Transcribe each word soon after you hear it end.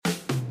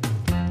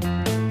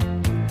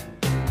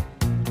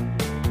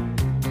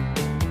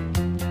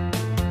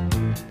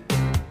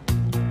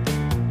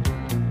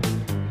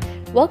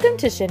Welcome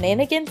to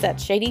Shenanigans at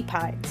Shady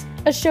Pines,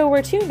 a show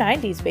where two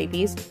 90s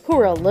babies, who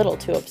are a little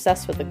too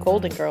obsessed with the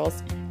Golden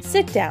Girls,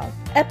 sit down,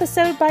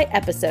 episode by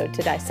episode,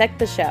 to dissect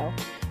the show.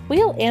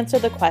 We'll answer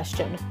the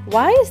question,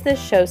 why is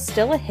this show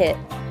still a hit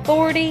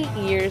 40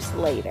 years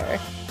later?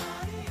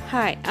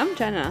 Hi, I'm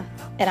Jenna.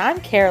 And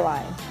I'm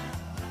Caroline.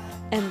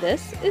 And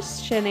this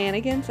is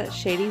Shenanigans at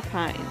Shady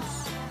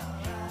Pines.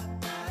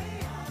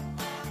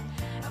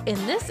 In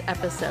this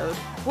episode,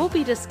 we'll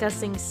be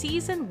discussing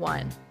Season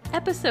 1,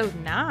 Episode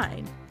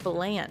 9,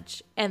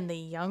 Blanche and the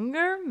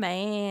Younger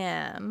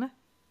Man.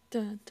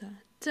 Dun, dun,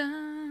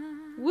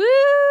 dun.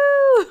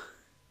 Woo!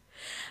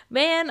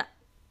 Man,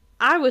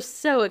 I was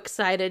so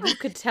excited. You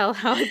could tell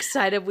how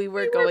excited we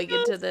were going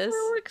into this.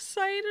 So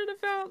excited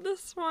about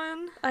this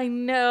one. I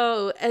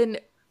know.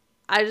 And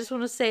I just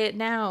want to say it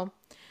now.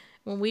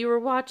 When we were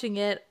watching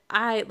it,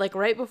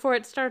 right before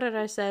it started,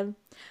 I said,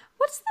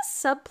 what's the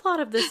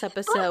subplot of this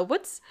episode?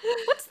 What's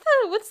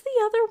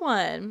the other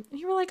one? And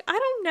you were like, I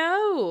don't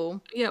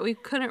know. Yeah, we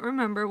couldn't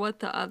remember what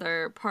the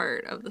other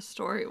part of the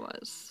story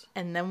was.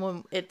 And then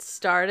when it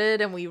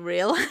started and we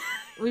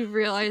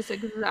realized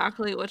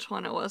exactly which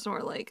one it was, and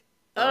we're like,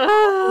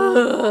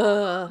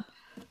 ugh.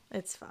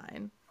 It's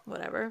fine.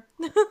 Whatever.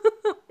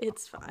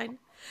 It's fine.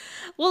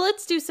 Well,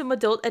 let's do some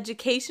adult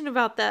education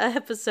about that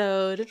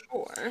episode.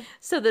 Sure.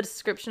 So the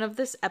description of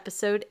this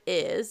episode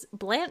is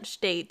Blanche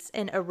dates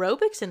an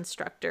aerobics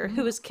instructor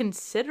who is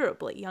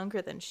considerably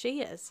younger than she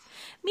is.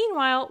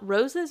 Meanwhile,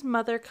 Rose's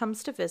mother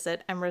comes to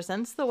visit and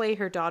resents the way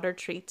her daughter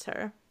treats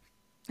her.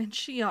 And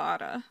she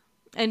oughta.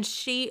 And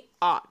she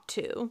ought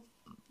to.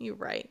 You're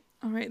right.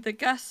 All right, the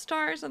guest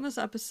stars in this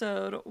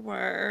episode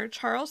were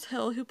Charles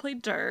Hill, who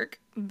played Dirk,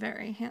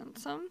 very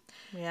handsome.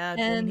 Yeah,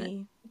 and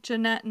Jimmy.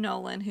 Jeanette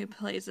Nolan, who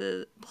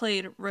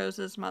played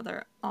Rose's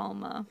mother,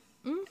 Alma.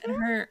 Mm-hmm.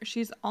 And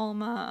she's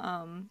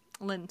Alma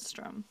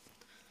Lindstrom.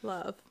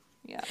 Love.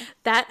 Yeah.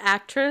 That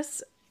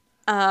actress,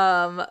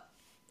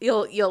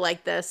 you'll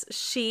like this.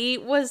 She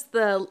was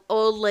the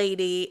old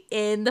lady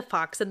in The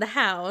Fox and the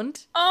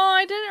Hound. Oh,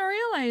 I didn't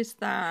realize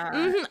that.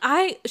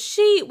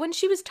 Mm-hmm. When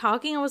she was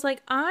talking, I was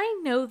like, I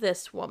know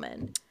this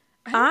woman.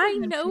 I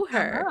know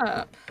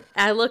her.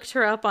 I looked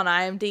her up on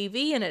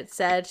IMDb and it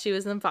said she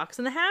was in Fox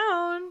and the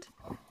Hound.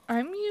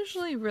 I'm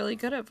usually really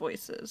good at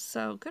voices,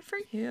 so good for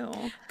you.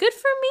 Good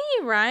for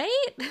me,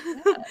 right?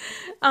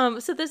 Yeah.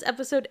 So this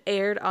episode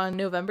aired on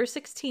November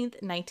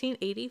 16th,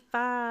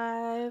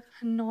 1985.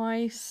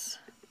 Nice.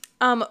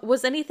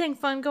 Was anything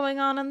fun going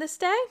on this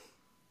day?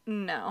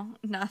 No,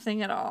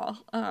 nothing at all.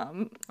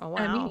 Oh, wow.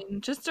 I mean,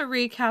 just a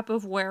recap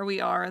of where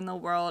we are in the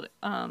world.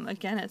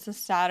 Again, it's a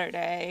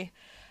Saturday.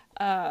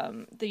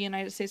 The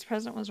United States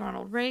president was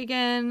Ronald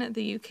Reagan.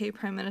 The UK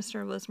prime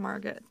minister was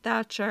Margaret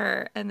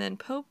Thatcher. And then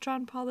Pope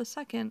John Paul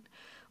II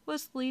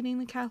was leading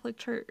the Catholic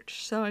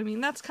Church. So, I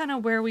mean, that's kind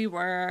of where we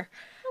were.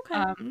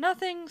 Okay.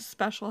 Nothing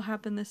special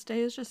happened this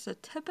day. It was just a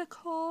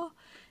typical,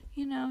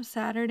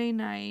 Saturday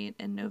night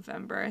in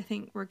November. I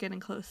think we're getting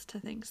close to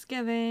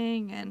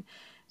Thanksgiving and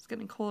it's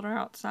getting colder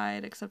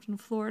outside, except in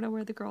Florida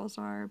where the girls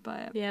are.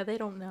 But yeah, they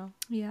don't know.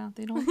 Yeah,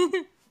 they don't.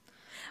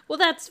 Well,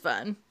 that's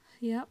fun.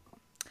 Yep.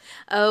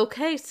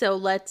 Okay, so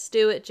let's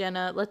do it,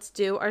 Jenna. Let's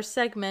do our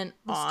segment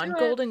on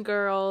Golden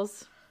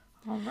Girls.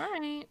 All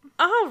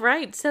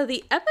right. So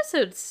the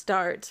episode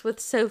starts with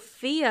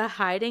Sophia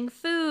hiding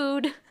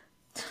food.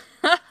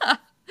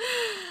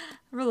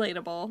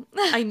 Relatable.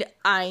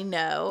 I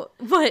know.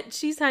 But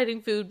she's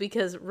hiding food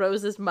because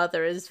Rose's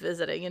mother is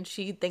visiting and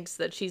she thinks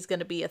that she's going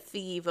to be a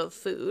thief of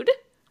food.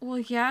 Well,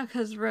 yeah,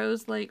 because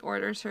Rose,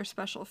 orders her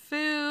special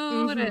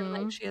food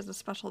and, she has a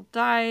special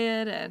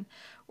diet and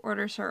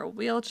orders her a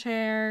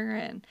wheelchair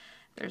and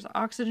there's an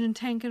oxygen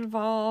tank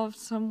involved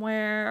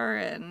somewhere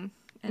and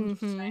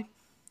interesting.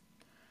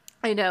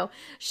 I know.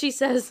 She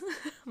says,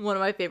 one of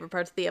my favorite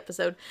parts of the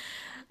episode,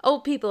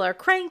 old people are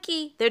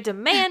cranky, they're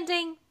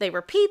demanding, they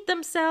repeat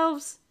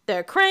themselves,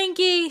 they're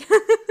cranky.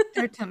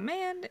 They're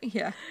demanding,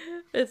 yeah.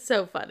 It's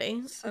so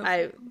funny.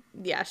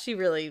 She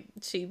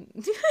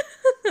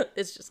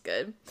it's just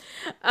good.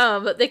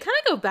 But they kind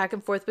of go back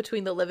and forth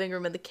between the living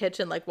room and the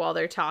kitchen, while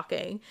they're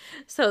talking.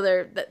 So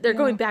they're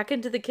going back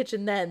into the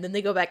kitchen then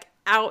they go back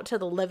out to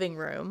the living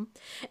room.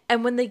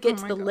 And when they get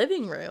to the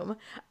living room,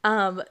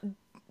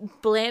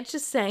 Blanche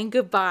is saying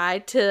goodbye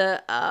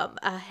to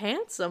a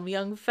handsome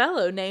young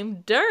fellow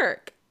named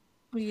Dirk.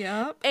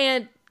 Yep.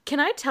 And can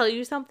I tell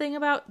you something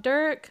about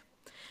Dirk?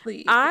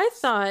 Please. I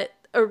thought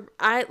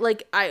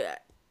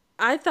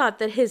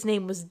that his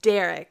name was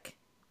Derek,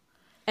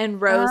 and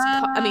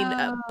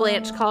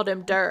Blanche called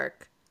him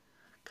Dirk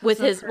with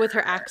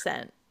her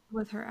accent.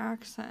 With her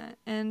accent,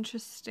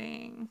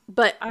 interesting.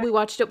 But we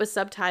watched it with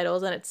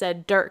subtitles, and it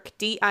said Dirk,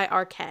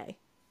 D-I-R-K.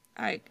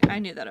 I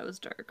knew that it was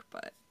Dirk,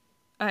 but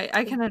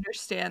I can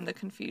understand the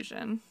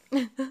confusion.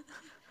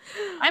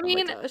 I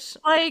mean,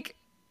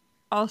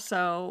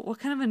 also, what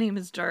kind of a name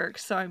is Dirk?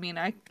 So, I mean,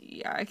 I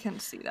can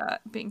see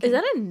that being... Is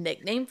that a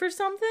nickname for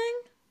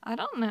something? I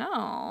don't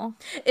know.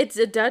 It's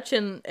a Dutch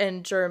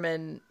and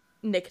German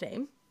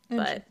nickname.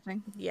 But,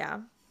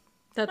 yeah.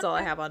 That's all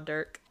I have on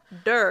Dirk.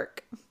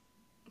 Dirk.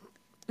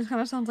 It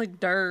kind of sounds like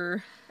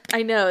Durr.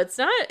 I know, it's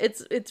not,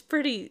 it's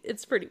pretty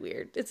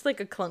weird. It's like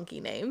a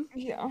clunky name.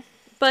 Yeah.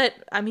 But,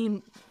 I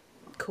mean,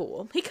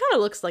 cool. He kind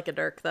of looks like a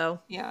Dirk, though.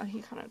 Yeah,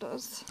 he kind of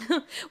does.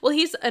 Well,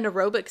 he's an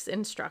aerobics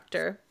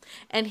instructor,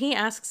 and he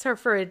asks her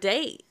for a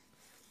date.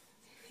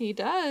 He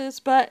does,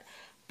 but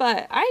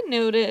I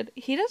noted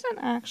he doesn't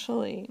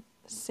actually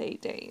say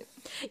date.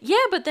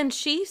 Yeah, but then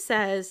she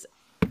says,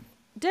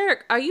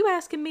 Derek, are you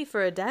asking me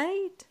for a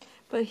date?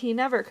 But he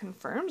never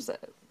confirms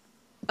it.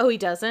 Oh, he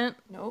doesn't?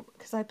 Nope,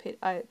 because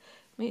I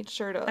made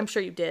sure to. I'm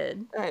sure you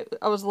did.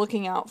 I was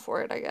looking out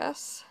for it, I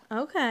guess.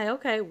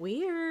 Okay,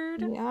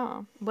 weird.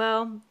 Yeah.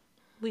 Well,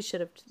 we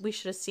should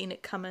have seen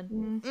it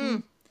coming. Mm-hmm.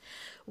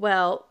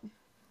 Well,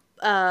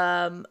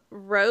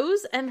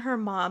 Rose and her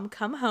mom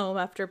come home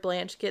after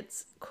Blanche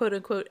gets quote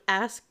unquote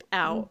asked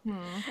out,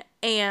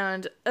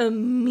 and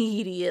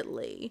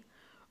immediately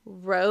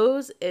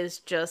Rose is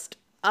just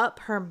up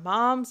her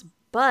mom's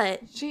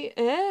butt. She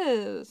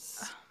is.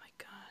 Oh my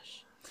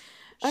gosh.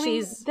 I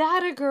mean,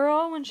 that a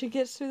girl when she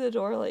gets through the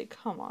door, like,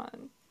 come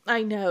on.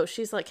 I know,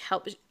 she's like,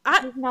 help. She's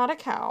not a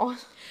cow.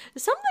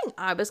 Something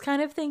I was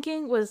kind of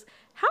thinking was,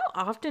 how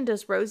often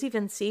does Rose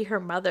even see her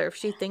mother if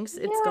she thinks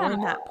it's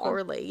going that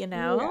poorly, you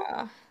know?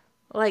 Yeah.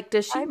 Like,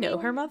 does she know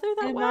her mother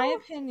that well? In my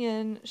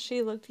opinion,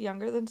 she looked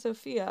younger than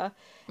Sophia.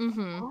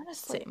 Mm-hmm.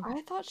 Honestly, Same.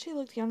 I thought she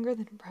looked younger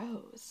than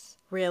Rose.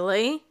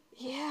 Really?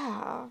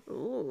 Yeah.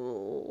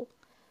 Ooh.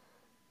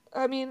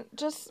 I mean,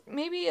 just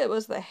maybe it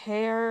was the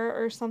hair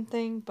or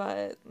something,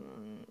 but...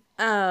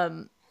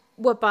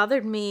 What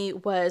bothered me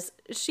was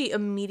she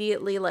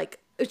immediately, like,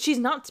 she's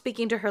not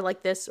speaking to her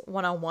like this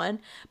one-on-one,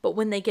 but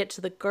when they get to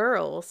the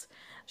girls,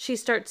 she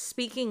starts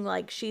speaking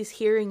like she's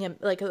hearing him,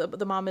 like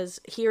the mom is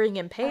hearing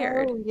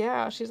impaired. Oh,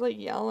 yeah, she's, like,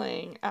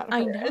 yelling at her.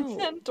 I know. And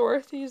then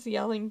Dorothy's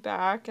yelling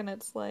back, and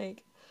it's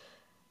like...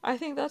 I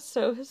think that's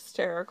so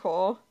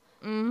hysterical.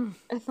 And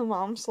the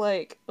mom's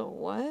like,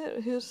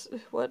 what?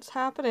 What's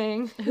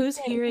happening? Who's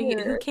hearing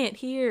it? Who can't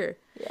hear?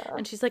 Yeah.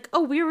 And she's like,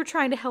 oh, we were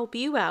trying to help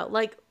you out.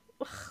 Like,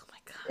 oh my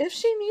God. If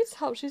she needs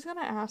help, she's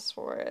gonna ask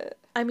for it.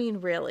 I mean,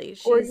 really.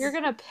 Or you're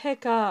gonna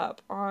pick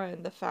up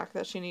on the fact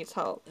that she needs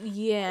help.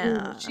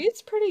 Yeah.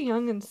 She's pretty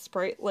young and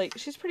like,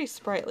 she's pretty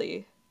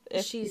sprightly.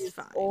 If She's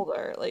fine.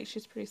 Older. Like,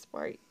 she's pretty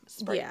sprightly.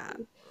 Yeah.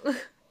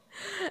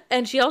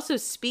 And she also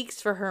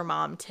speaks for her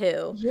mom,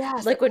 too.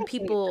 Yeah. Like, when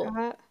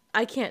people...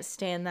 I can't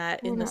stand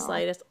that in the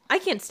slightest. I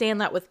can't stand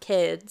that with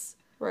kids.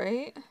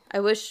 Right? I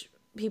wish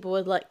people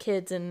would let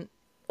kids and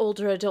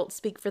older adults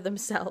speak for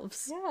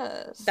themselves.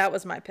 Yes. That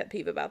was my pet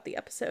peeve about the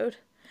episode.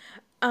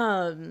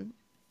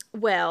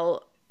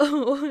 Well,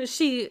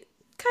 she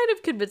kind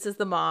of convinces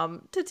the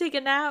mom to take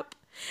a nap.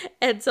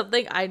 And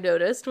something I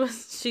noticed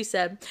was she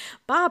said,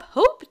 Bob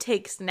Hope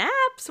takes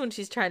naps, when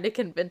she's trying to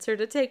convince her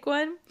to take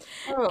one.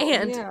 Oh,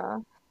 and yeah.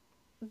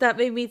 that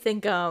made me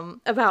think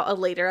about a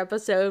later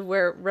episode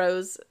where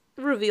Rose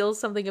reveals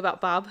something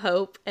about Bob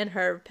Hope and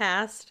her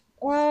past.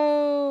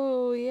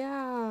 Oh,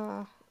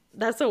 yeah.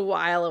 That's a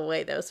while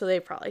away, though, so they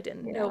probably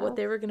didn't know what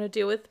they were going to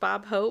do with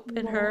Bob Hope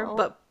and her.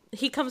 But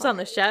he comes on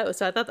the show,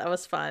 so I thought that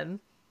was fun.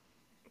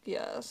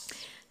 Yes.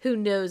 Who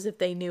knows if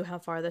they knew how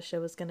far the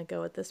show was going to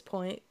go at this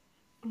point.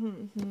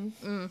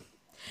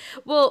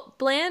 Well,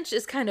 Blanche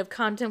is kind of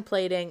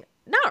contemplating,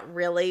 not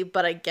really,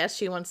 but I guess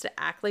she wants to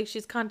act like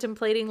she's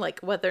contemplating, like,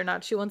 whether or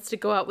not she wants to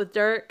go out with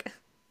Dirk.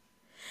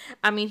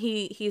 I mean,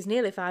 he's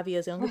nearly 5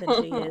 years younger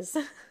than she is.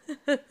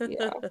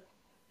 Yeah.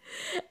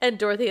 And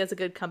Dorothy has a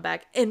good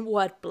comeback. In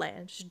what,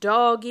 Blanche?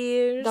 Dog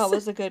years? That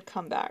was a good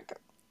comeback.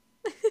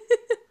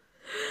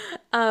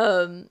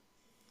 Then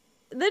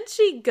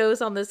she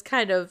goes on this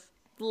kind of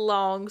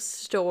long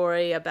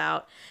story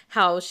about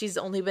how she's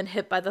only been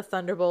hit by the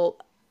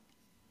thunderbolt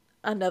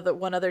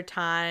one other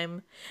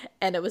time,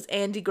 and it was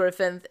Andy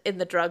Griffith in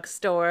the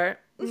drugstore.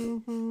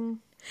 And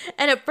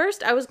at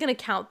first I was going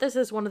to count this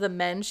as one of the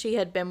men she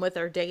had been with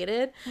or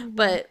dated,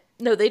 but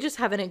no, they just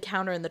have an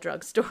encounter in the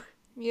drugstore.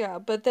 Yeah,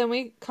 but then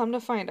we come to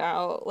find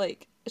out,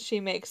 like, she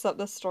makes up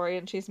the story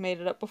and she's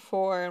made it up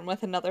before and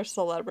with another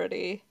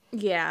celebrity.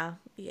 Yeah.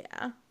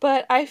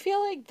 But I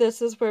feel like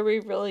this is where we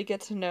really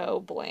get to know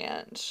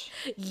Blanche.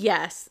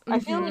 Yes. I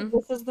feel like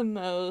this is the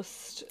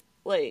most,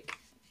 like,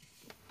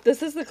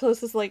 this is the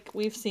closest, like,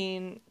 we've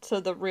seen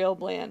to the real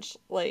Blanche,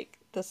 like,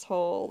 this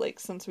whole, like,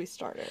 since we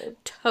started.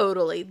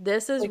 Totally.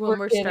 This is like, when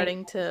we're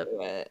starting to...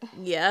 it.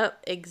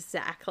 Yep,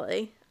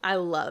 exactly. I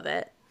love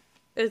it.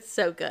 It's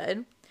so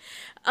good.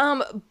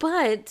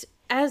 But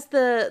as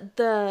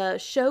the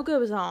show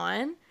goes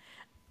on,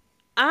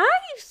 I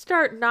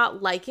start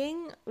not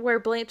liking where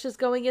Blanche is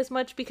going as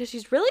much because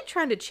she's really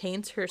trying to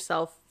change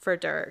herself for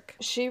Dirk.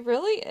 She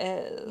really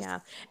is. Yeah.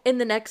 In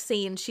the next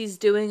scene, she's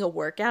doing a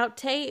workout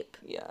tape.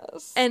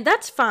 Yes. And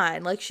that's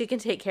fine. Like, she can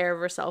take care of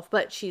herself,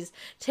 but she's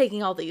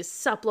taking all these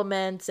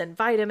supplements and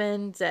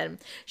vitamins, and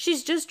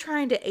she's just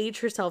trying to age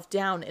herself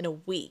down in a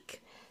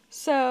week.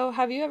 So,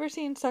 have you ever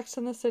seen Sex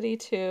and the City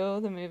 2,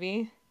 the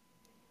movie?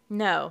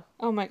 No.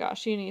 Oh my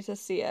gosh, you need to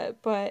see it.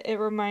 But it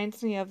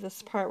reminds me of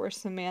this part where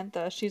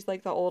Samantha, she's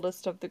like the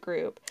oldest of the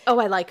group, Oh,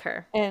 I like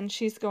her. and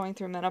she's going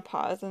through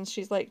menopause, and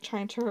she's like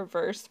trying to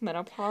reverse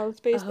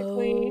menopause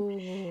basically.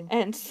 Oh.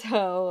 And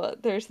so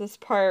there's this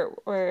part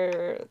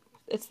where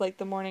it's like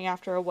the morning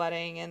after a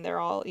wedding and they're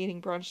all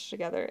eating brunch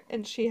together,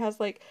 and she has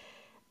like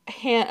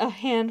a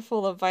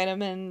handful of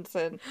vitamins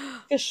and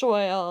fish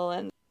oil,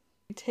 and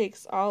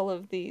takes all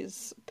of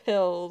these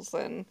pills,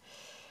 and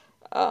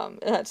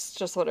that's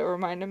just what it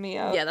reminded me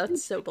of. Yeah,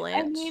 that's so I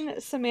Blanche. mean,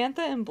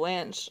 Samantha and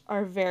Blanche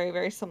are very,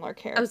 very similar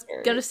I was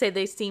gonna characters. say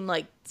they seem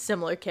like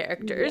similar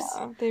characters.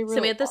 Yeah, they really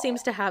Samantha are.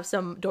 seems to have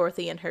some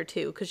Dorothy in her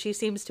too, because she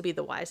seems to be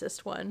the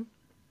wisest one.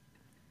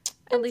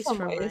 At In least some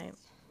from ways.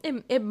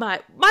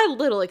 my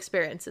little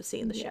experience of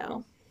seeing the Yeah.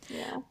 show.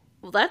 Yeah.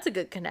 Well, that's a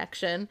good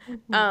connection.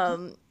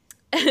 Mhm.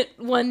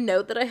 One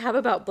note that I have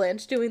about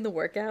Blanche doing the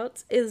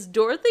workouts is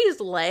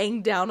Dorothy's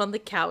laying down on the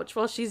couch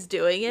while she's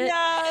doing it.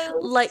 Yes.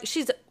 Like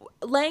she's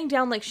laying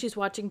down like she's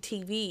watching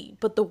TV,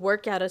 but the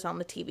workout is on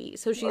the TV.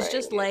 So she's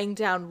just Right. laying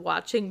down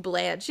watching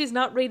Blanche. She's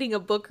not reading a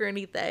book or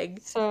anything.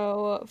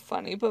 So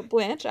funny. But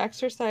Blanche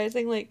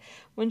exercising, like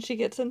when she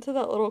gets into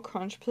that little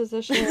crunch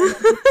position and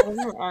she's putting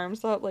her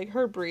arms up, like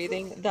her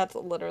breathing, that's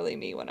literally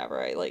me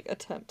whenever I like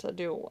attempt to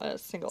do a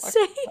single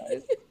Same.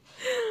 exercise.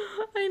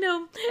 I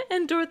know.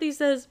 And Dorothy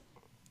says,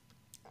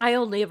 I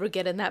only ever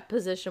get in that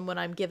position when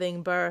I'm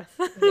giving birth.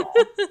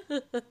 Yeah.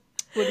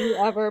 Would you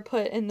ever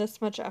put in this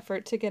much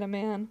effort to get a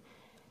man?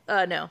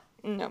 No.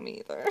 No, me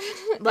either.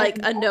 Like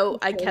And a note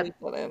I I totally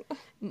kept wouldn't.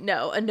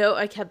 No, a note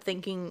I kept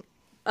thinking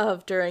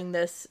of during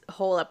this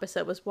whole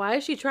episode was, why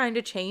is she trying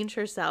to change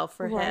herself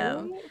for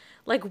him? Right?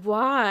 Like,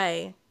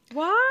 why?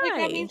 Like,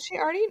 I mean, Why? she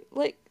already,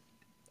 like,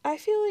 I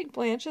feel like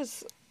Blanche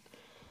is,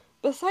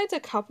 besides a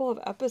couple of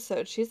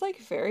episodes, she's like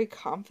very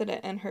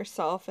confident in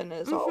herself and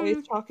is always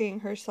Mm-hmm. talking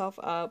herself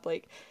up.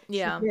 Like, she's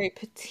Yeah. very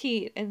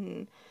petite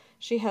and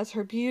she has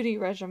her beauty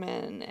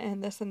regimen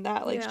and this and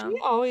that. Like, Yeah. she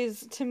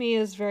always, to me,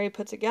 is very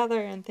put together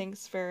and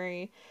thinks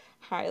very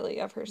highly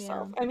of Yeah.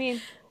 herself. I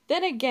mean,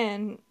 then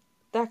again,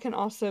 that can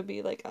also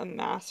be like a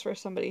mask for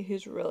somebody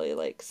who's really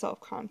like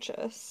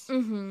self-conscious.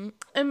 Mm-hmm.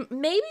 And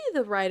maybe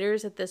the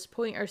writers at this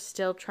point are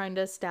still trying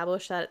to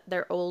establish that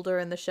they're older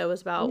and the show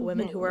is about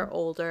women who Hmm. are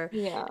older.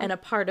 Yeah, And a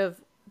part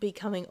of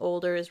becoming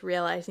older is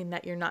realizing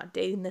that you're not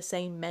dating the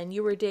same men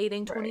you were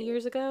dating 20 right,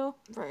 years ago.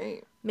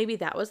 right. Maybe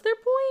that was their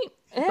point.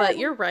 But And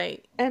you're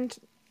right. and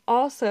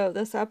also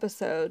this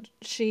episode,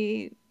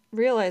 she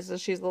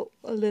realizes she's a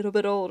little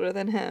bit older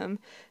than him,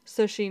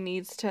 so she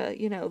needs to,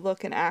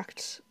 look and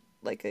act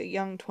like a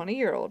young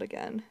 20-year-old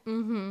again.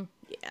 Mm-hmm.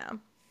 Yeah.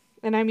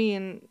 And I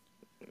mean,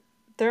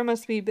 there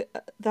must be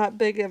that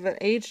big of an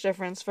age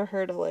difference for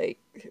her to like,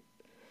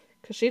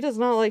 because she does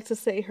not like to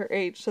say her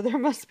age, so there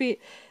must be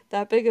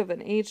that big of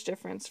an age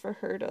difference for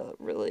her to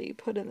really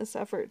put in this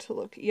effort to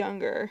look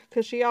younger,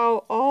 because she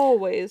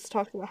always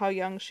talks about how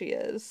young she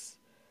is.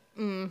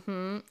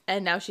 Mm-hmm.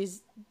 And now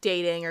she's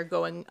dating or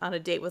going on a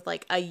date with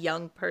like a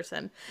young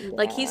person.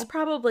 Like he's Yeah,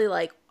 probably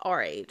like our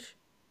age.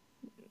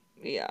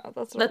 yeah,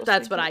 that's what I was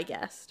That's what thinking. I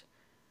guessed.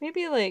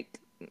 Maybe like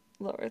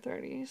lower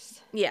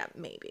 30s. Yeah,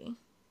 maybe.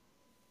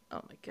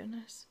 Oh my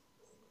goodness.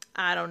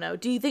 I don't know.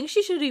 Do you think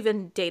she should have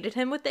even dated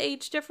him with the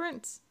age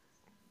difference?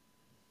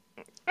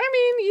 I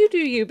mean, you do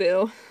you,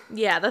 boo.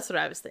 Yeah, that's what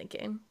I was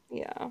thinking.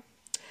 Yeah.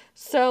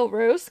 So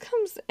Rose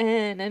comes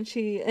in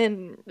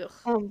and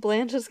Ugh.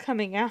 Blanche is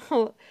coming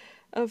out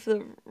of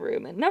the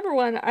room. And number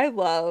one, I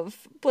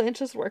love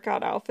Blanche's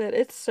workout outfit.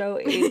 It's so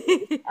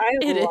 80s. I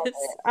It love is.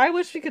 it. I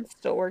wish we could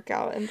still work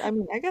out. And I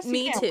mean, I guess you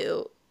Me can, too.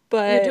 You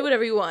but do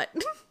whatever you want.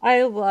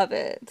 I love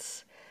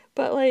it.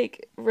 But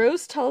like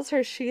Rose tells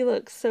her she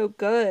looks so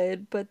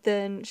good, but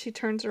then she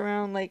turns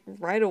around like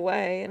right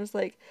away and is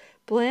like,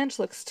 Blanche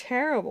looks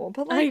terrible.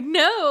 But I like,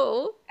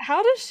 know.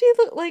 how does she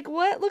look? Like,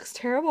 what looks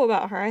terrible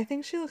about her? I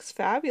think she looks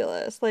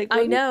fabulous. Like,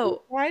 I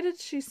know. why did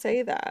she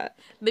say that?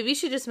 Maybe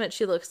she just meant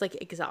she looks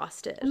like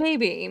exhausted.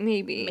 Maybe.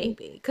 Maybe.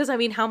 Because, I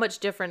mean, how much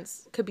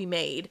difference could be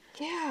made?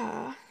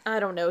 Yeah, I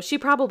don't know. She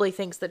probably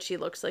thinks that she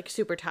looks like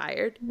super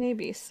tired.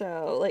 maybe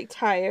so. Like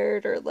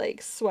tired or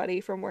like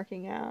sweaty from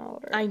working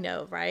out. Or I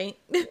know, right?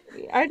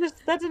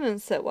 that didn't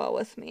sit well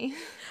with me.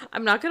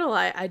 I'm not gonna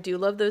lie, I do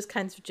love those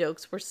kinds of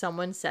jokes where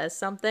someone says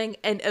something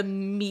and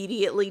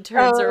immediately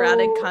turns around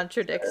and Oh,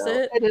 contradicts true.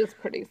 it. It is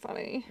pretty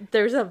funny.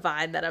 There's a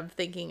Vine that I'm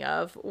thinking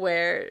of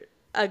where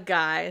a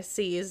guy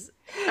sees,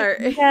 or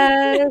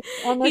Yes,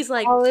 on the he's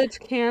like, college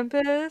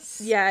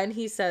campus. yeah, and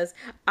he says,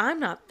 I'm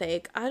not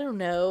fake. I don't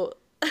know.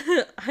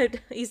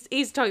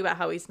 He's talking about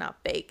how he's not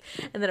fake.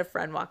 And then a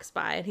friend walks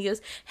by and he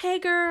goes, hey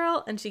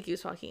girl. And she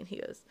keeps walking and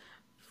he goes,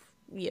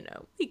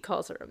 he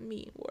calls her a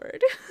mean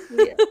word.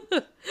 Yeah.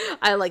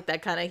 I like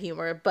that kind of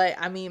humor. But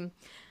I mean,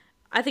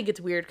 I think it's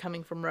weird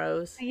coming from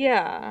Rose.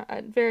 Yeah,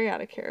 very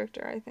out of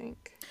character, I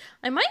think.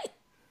 I might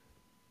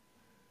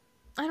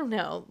I don't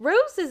know.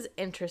 Rose is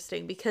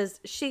interesting because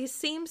she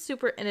seems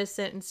super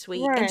innocent and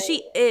sweet, and Right.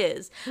 she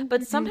is.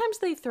 But Hmm. sometimes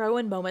they throw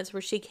in moments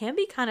where she can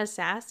be kind of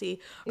sassy,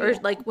 or Yeah,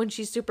 like when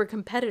she's super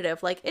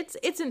competitive. Like it's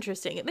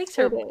interesting. It makes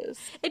it her. is.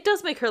 It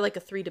does make her like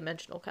a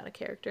three-dimensional kind of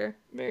character.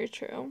 Very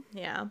true.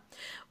 Yeah.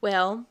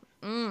 Well,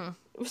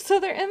 So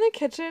they're in the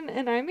kitchen,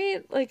 and I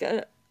made like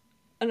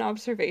an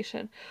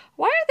observation.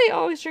 Why are they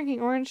always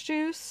drinking orange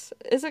juice?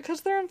 Is it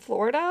because they're in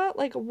Florida?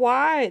 Like,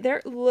 why?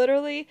 They're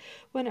literally,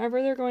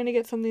 whenever they're going to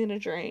get something to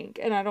drink,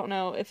 and I don't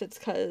know if it's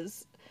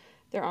because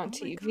they're on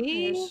oh my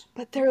TV, gosh.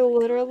 but Oh they're my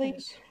literally,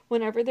 gosh.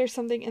 whenever there's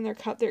something in their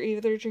cup, they're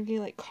either drinking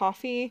like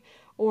coffee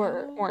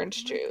or Oh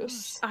orange my gosh.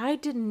 juice. I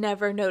did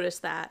never notice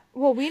that.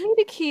 Well, we need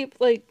to keep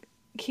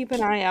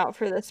an eye out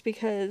for this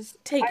because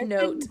Take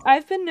note.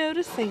 I've been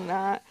noticing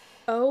that.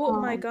 Oh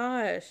my Um,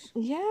 gosh.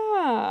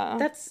 yeah.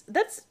 That's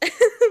that's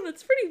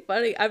pretty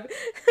funny. I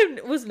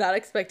was not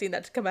expecting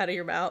that to come out of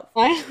your mouth.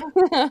 I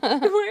Why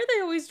are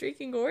they always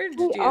drinking orange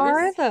They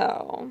are juice?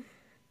 though.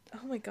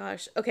 Oh my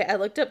gosh. Okay, I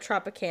looked up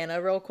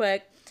Tropicana real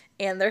quick,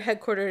 and their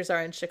headquarters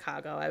are in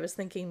Chicago. I was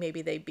thinking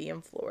maybe they'd be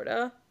in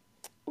Florida.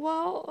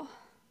 Well,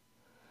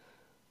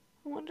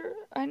 I wonder.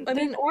 I There's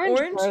mean, orange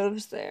orange.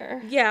 groves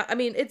there. Yeah, I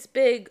mean it's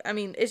big. I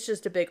mean it's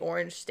just a big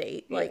orange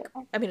state. Yeah, Like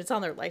I mean it's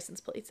on their license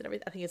plates and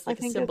everything. I think it's I like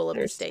a think it's symbol of the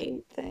their state.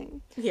 state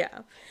thing. Yeah.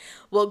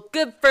 Well,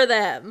 good for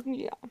them.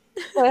 Yeah,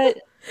 but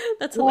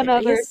That's one other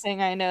hilarious.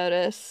 thing I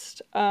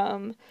noticed.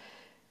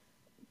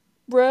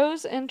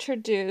 Rose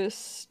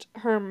introduced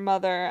her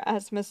mother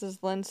as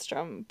Mrs.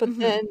 Lindstrom, but Hmm.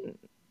 then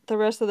the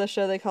rest of the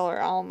show they call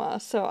her Alma.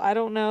 So I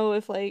don't know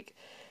if like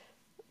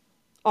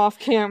off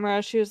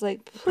camera she was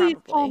like, "Please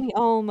call Probably. me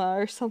Alma"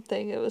 or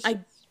something. It was I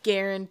just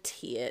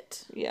guarantee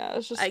it. yeah,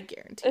 I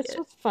guarantee it's it.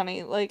 just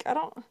funny. Like I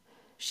don't.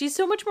 She's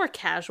so much more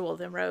casual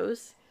than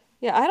Rose.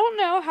 Yeah, I don't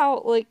know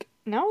how, like,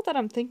 now that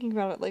I'm thinking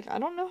about it, like, I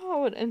don't know how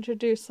I would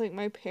introduce, like,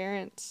 my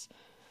parents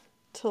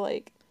to,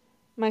 like,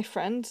 my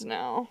friends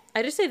now.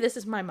 I just say this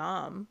is my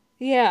mom.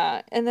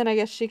 Yeah, and then I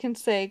guess she can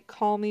say,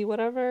 call me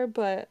whatever,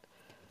 but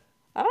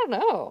I don't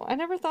know. I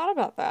never thought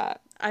about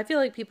that. I feel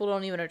like people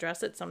don't even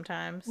address it I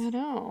sometimes.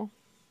 know.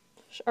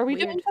 Are we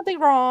doing Weird. something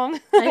wrong?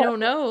 I don't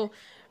know.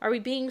 Are we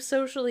being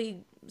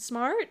socially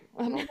smart?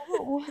 I don't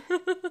know.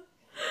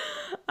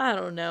 I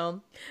don't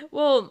know.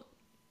 Well,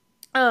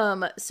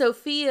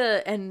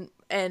 Sophia and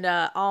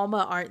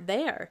Alma aren't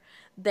there.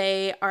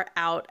 They are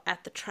out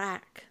at the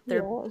track.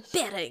 They're Yes.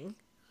 betting.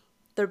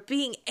 They're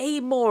being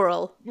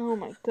amoral. Oh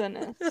my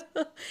goodness.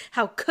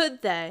 How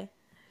could they?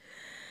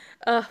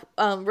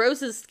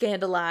 Rose is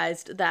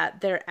scandalized that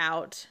they're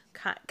out.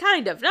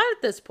 Kind of, not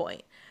at this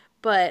point,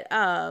 but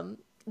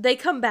they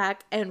come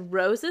back and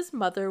Rose's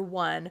mother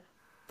won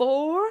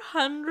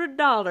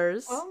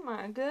 $400. Oh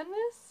my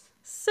goodness.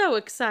 So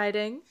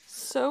exciting.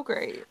 So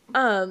great.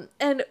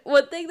 And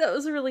one thing that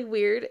was really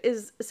weird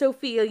is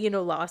Sophia,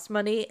 lost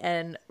money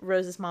and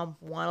Rose's mom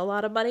won a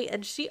lot of money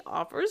and she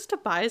offers to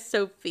buy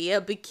Sophia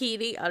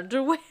bikini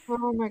underwear.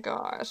 Oh my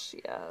gosh,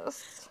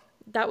 yes.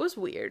 That was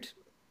weird.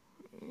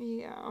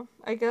 Yeah.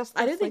 I guess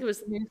I that's didn't think like it was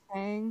the new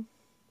thing.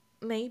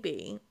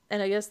 maybe.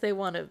 And I guess they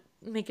want to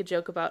make a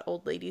joke about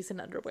old ladies in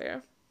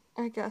underwear.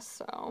 I guess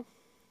so.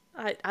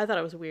 I thought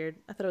it was weird.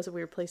 I thought it was a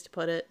weird place to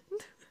put it.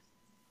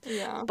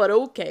 Yeah. But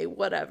okay,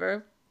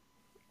 whatever.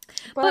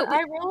 But But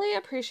I we really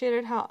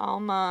appreciated how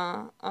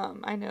Alma,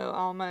 I know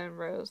Alma and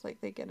Rose, like,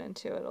 they get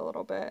into it a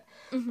little bit.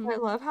 But I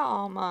love how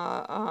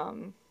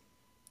Alma,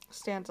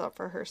 stands up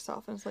for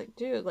herself and is like,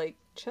 dude, like,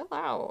 chill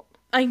out.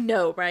 I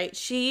know, right?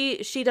 She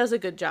does a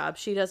good job.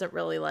 She doesn't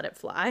really let it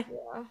fly.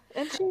 Yeah.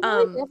 And she really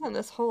Um doesn't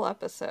this whole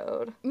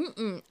episode.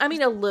 Mm-mm. I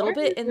mean, a What little are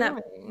you bit in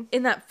that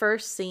doing?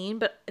 first scene,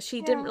 but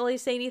she didn't Yeah. really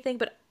say anything.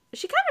 But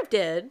she kind of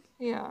did.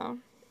 Yeah.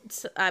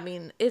 I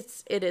mean,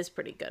 it is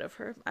pretty good of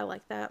her. I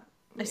like that.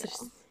 I Yeah.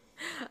 just,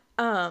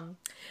 um,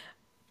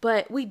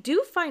 but we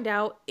do find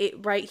out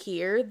it right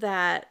here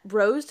that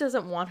Rose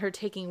doesn't want her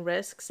taking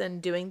risks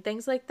and doing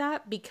things like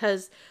that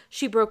because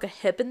she broke a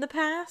hip in the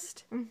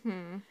past,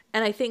 Mm-hmm.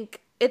 and I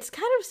think it's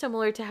kind of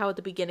similar to how at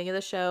the beginning of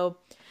the show,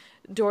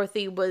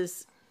 Dorothy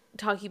was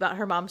talking about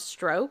her mom's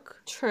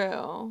stroke.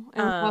 True.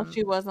 And how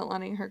she wasn't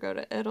letting her go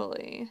to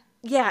Italy.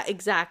 Yeah,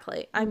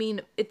 exactly. I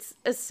mean, it's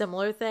a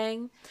similar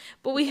thing.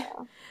 But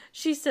Yeah.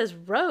 she says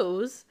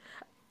Rose,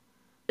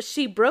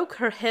 she broke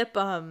her hip,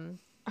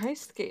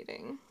 Ice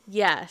skating.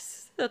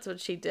 yes, that's what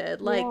she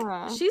did. Like,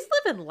 Yeah. she's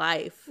living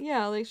life.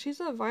 Yeah, like, she's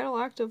a vital,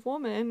 active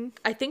woman.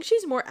 I think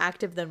she's more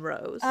active than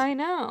Rose. I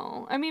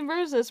know. I mean,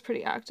 Rose is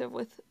pretty active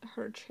with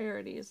her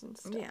charities and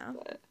stuff, Yeah.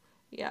 but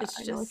yeah, It's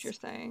I know what just you're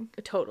saying.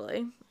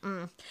 totally.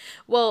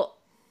 Well,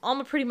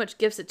 Alma pretty much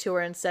gives it to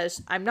her and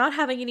says, I'm not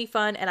having any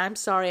fun and I'm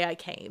sorry I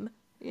came.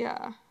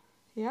 Yeah.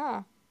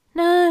 Yeah.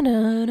 Na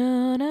na na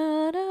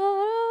na na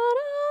na.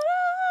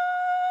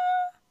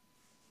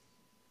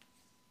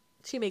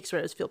 She makes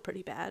Rose feel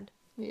pretty bad.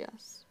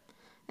 Yes.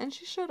 And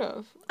she should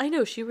have. I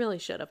know she really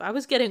should have. I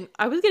was getting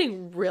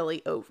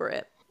really over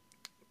it.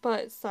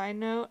 But side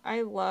note,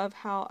 I love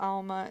how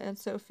Alma and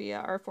Sophia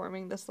are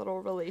forming this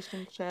little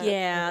relationship.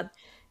 Yeah.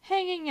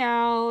 hanging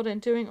out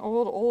and doing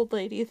old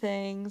lady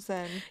things.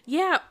 And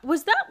Yeah,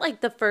 was that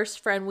like the first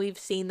friend we've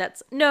seen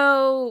that's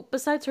no,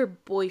 besides her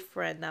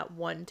boyfriend that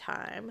one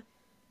time.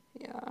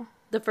 yeah.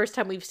 The first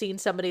time we've seen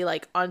somebody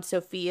like on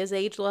Sophia's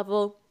age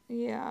level.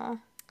 Yeah.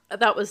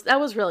 That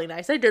was really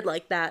nice. I did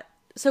like that.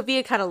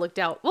 Sophia kind of looked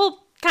out.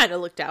 Well, kind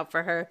of looked out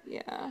for her.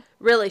 Yeah.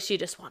 Really, she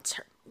just wants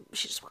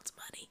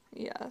money.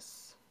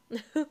 Yes.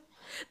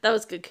 That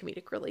was good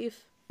comedic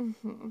relief.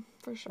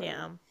 For sure.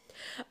 Yeah.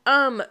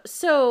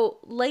 So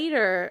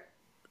later,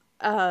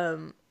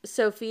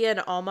 Sophia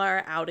and Alma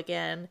are out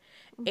again,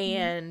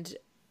 and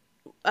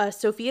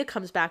Sophia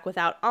comes back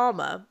without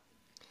Alma.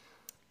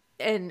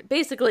 And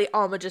basically,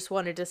 Alma just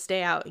wanted to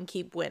stay out and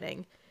keep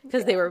winning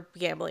because they were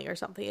gambling or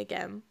something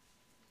again.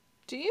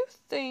 Do you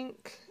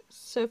think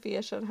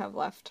Sophia should have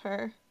left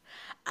her?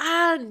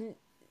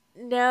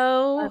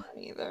 No. I don't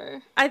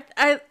either.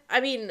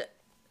 I mean,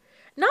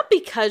 not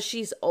because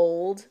she's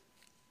old,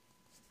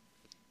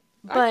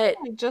 I but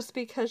feel like just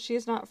because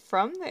she's not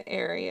from the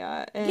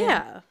area and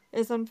yeah,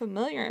 is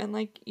unfamiliar, and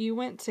like you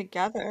went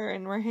together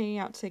and we're hanging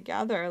out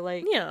together,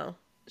 like you know,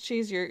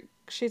 she's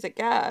a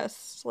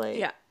guest, like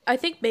yeah. I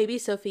think maybe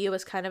Sophia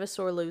was kind of a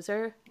sore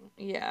loser,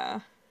 yeah,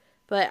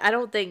 but I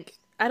don't think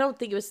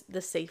it was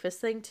the safest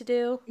thing to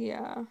do.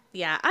 yeah,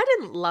 Yeah, I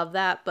didn't love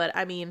that, but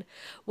I mean,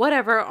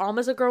 whatever.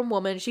 Alma's a grown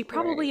woman. She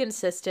probably right.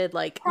 insisted,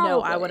 like,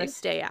 no, I want to Probably,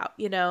 stay out,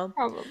 you know?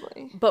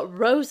 probably, But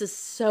Rose is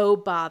so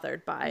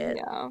bothered by it.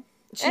 yeah.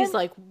 She's And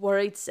like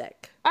worried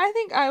sick. I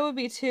think I would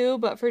be too,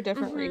 but for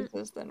different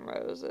reasons than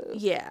Rose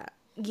is. Yeah.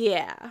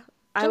 Yeah.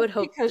 I Just would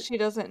hope because she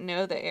doesn't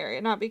know the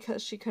area, not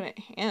because she couldn't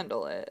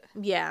handle it.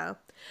 yeah.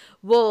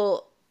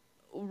 Well,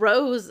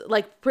 Rose,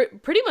 like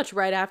pretty much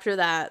right after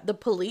that, the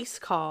police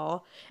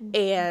call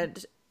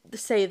and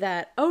say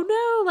that, oh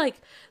no, like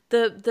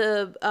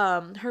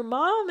her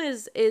mom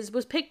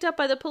was picked up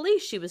by the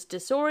police. She was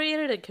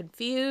disoriented and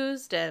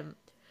confused, and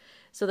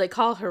so they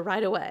call her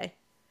right away.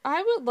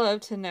 I would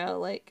love to know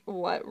like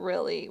what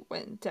really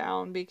went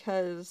down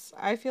because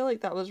I feel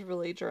like that was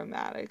really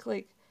dramatic.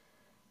 Like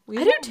we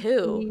I do haven't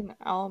too. seen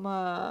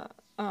Alma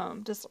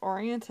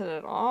disoriented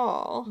at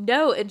all.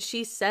 No, and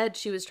she said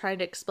she was trying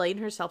to explain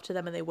herself to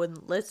them and they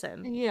wouldn't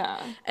listen.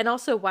 Yeah. And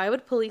also, why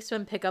would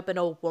policemen pick up an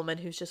old woman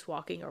who's just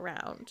walking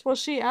around? Well,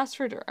 she asked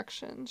for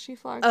directions. She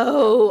flagged.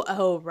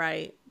 Oh,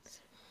 right.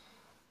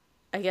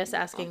 I guess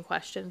asking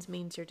questions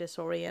means you're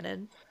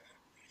disoriented.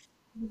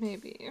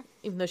 Maybe.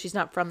 Even though she's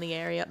not from the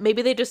area.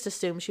 Maybe they just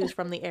assumed she was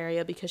from the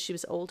area because she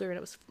was older and it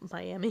was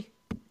Miami.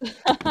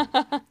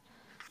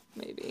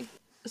 Maybe.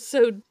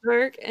 So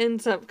Dirk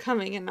ends up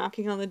coming and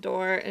knocking on the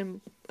door, and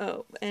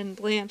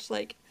Blanche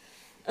like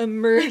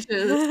emerges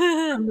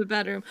from the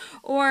bedroom.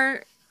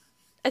 Or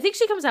I think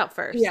she comes out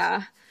first.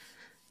 yeah.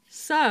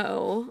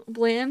 So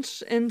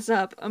Blanche ends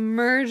up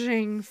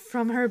emerging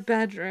from her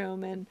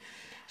bedroom and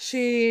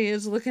she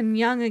is looking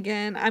young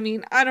again. I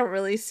mean, I don't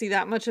really see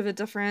that much of a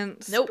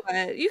difference. Nope.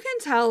 But you can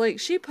tell, like,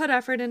 she put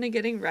effort into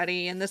getting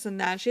ready and this and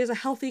that. She has a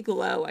healthy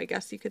glow, I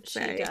guess you could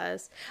say. She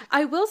does.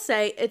 I will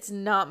say it's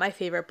not my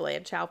favorite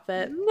Blanche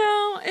outfit.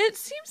 No, it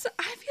seems,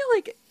 I feel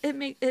like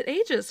it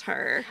ages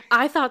her.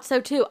 I thought so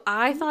too.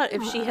 I thought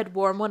if she had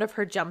worn one of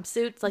her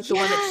jumpsuits, like the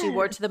one that she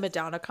wore to the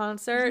Madonna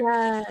concert,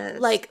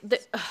 like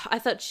I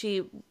thought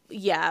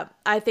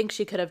I think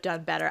she could have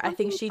done better. I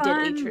think she did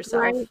age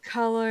herself. Bright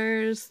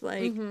colors,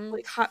 like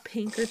hot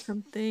pink or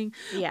something.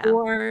 Yeah.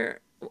 Or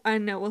I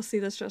know we'll see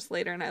this dress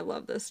later, and I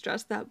love this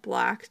dress. That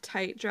black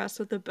tight dress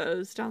with the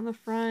bows down the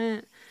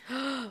front.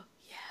 The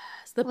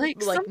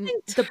something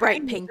the bright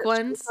tiny pink that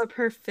ones. shows up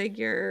her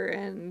figure,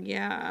 and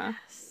yeah.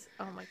 Yes.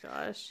 Oh my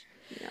gosh.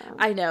 Yeah.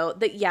 I know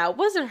that. Yeah, it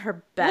wasn't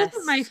her best. It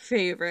wasn't my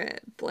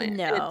favorite Blanche.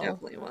 No. It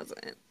definitely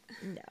wasn't.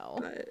 No.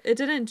 But it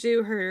didn't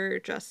do her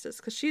justice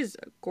because she's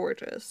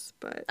gorgeous.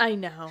 But I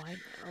know.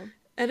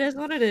 it is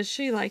what it is.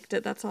 She liked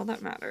it. That's all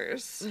that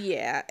matters.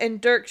 Yeah, and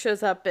Dirk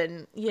shows up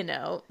and,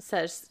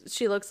 says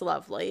she looks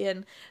lovely.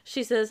 And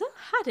she says, oh,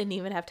 I didn't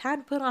even have time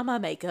to put on my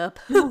makeup.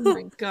 Oh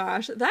my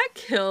gosh, that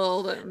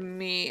killed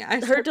me.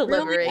 Her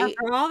delivery. Really,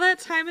 after all that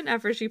time and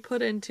effort she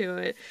put into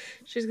it,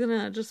 she's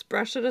gonna just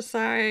brush it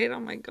aside. Oh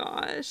my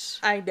gosh.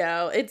 I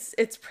know. It's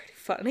pretty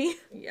funny.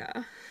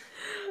 Yeah.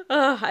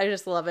 Oh, I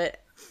just love it.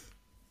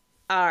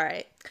 All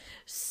right.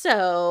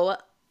 So,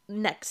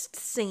 next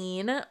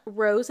scene,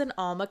 Rose and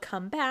Alma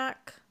come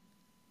back,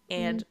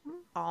 and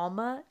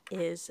Alma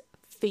is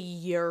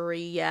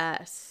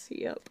furious.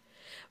 Yep.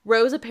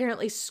 Rose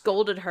apparently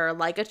scolded her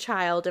like a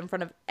child in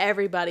front of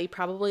everybody,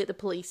 probably at the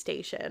police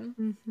station.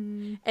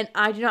 Mm-hmm. And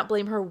I do not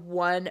blame her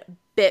one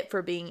bit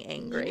for being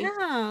angry.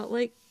 Yeah,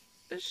 like,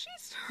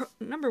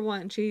 number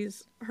one,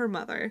 she's her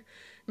mother.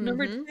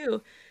 Number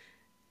two,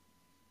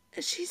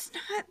 she's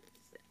not...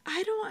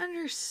 I don't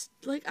understand.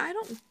 Like, I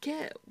don't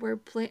get where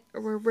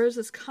Rose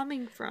is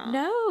coming from.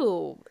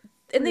 No.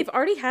 And they've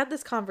already had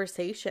this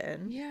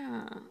conversation.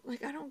 Yeah.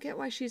 Like, I don't get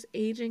why she's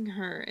aging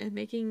her and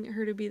making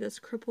her to be this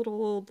crippled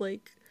old,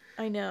 like...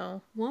 I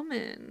know.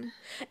 Woman.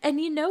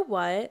 And you know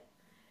what?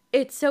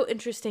 It's so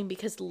interesting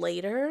because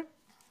later,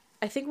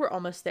 I think we're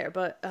almost there,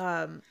 but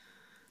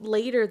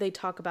later they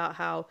talk about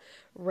how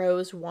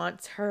Rose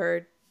wants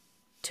her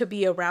to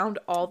be around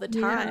all the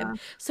time. Yeah.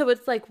 So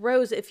it's like,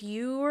 Rose, if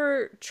you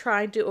were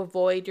trying to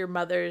avoid your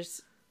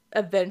mother's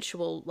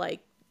eventual like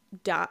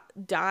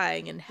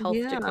dying and health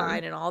Yeah.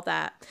 decline and all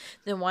that,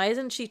 then why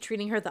isn't she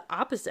treating her the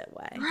opposite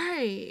way?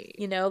 Right.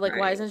 You know, like, why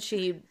Right. isn't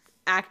she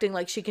acting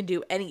like she can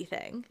do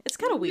anything? It's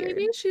kind Well, of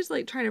maybe weird. she's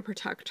like trying to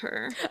protect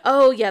her.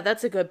 Oh, yeah,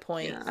 that's a good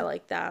point. Yeah. I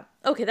like that.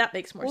 Okay, that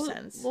makes more We'll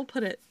sense. we'll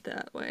put it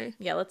that way.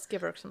 Yeah, let's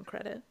give her some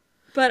credit.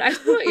 But I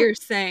see what you're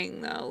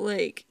saying though.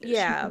 Like she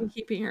Yeah. could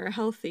be keeping her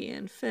healthy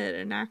and fit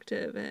and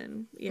active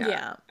and yeah.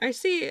 Yeah. I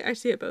see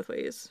it both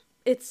ways.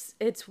 It's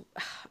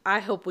I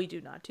hope we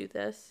do not do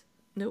this.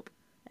 Nope.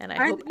 And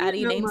I hope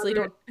Addie and Ainsley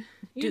don't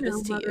do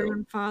this to Mother you.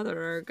 and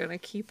father are gonna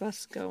keep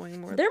us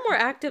going more. They're more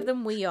active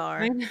than we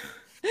are. I know.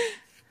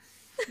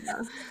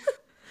 Yeah.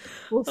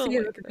 We'll Oh see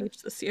it my at the God.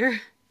 beach this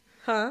year.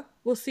 Huh?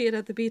 We'll see it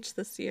at the beach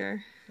this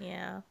year.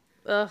 Yeah.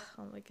 Ugh,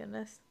 oh my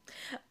goodness.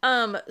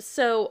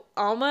 So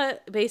Alma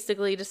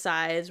basically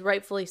decides,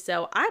 rightfully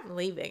so, I'm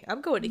leaving.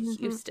 I'm going to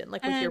Houston,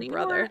 like with And your you know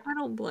brother. what? I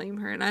don't blame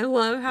her. And I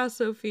love how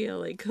Sophia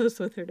like goes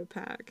with her to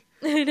pack.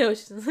 I know.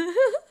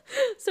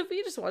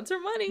 Sophia just wants her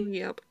money.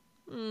 Yep.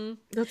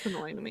 That's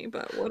annoying to me,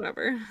 but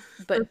whatever.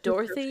 But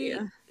That's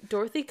Sophia.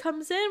 Dorothy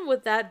comes in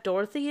with that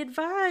Dorothy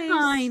advice.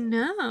 I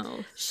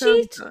know.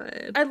 So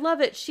good. I love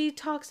it. She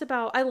talks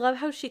about, I love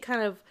how she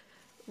kind of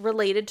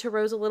related to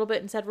Rose a little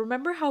bit and said,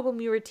 remember how when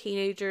we were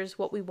teenagers,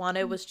 what we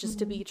wanted was just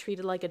to be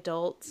treated like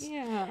adults?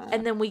 Yeah.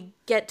 And then we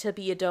get to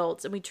be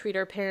adults and we treat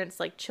our parents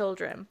like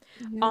children.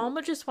 Yeah.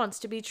 Alma just wants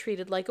to be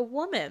treated like a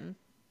woman.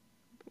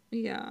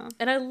 Yeah.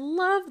 And I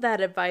love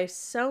that advice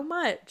so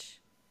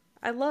much.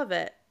 I love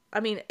it. I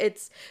mean,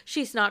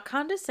 she's not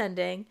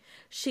condescending.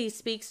 She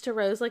speaks to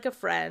Rose like a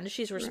friend.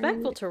 She's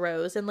respectful to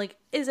Rose and like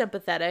is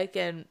empathetic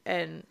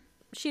and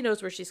she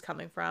knows where she's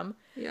coming from.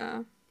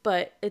 Yeah.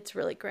 But it's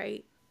really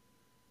great.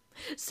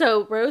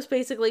 So Rose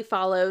basically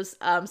follows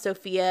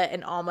Sophia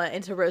and Alma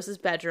into Rose's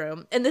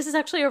bedroom. And this is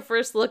actually our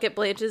first look at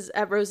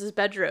Rose's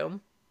bedroom.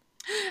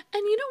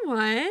 And you know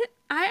what?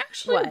 I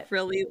actually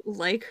really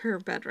like her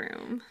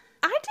bedroom.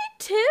 I did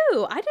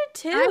too.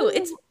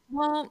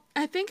 Well,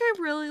 I think I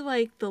really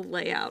like the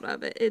layout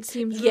of it. It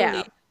seems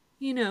really,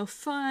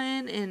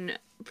 fun, and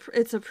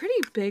it's a pretty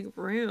big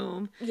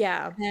room.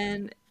 Yeah.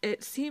 And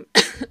it seems,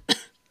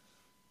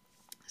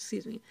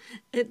 excuse me,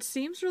 it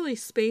seems really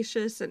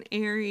spacious and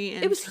airy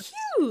and it was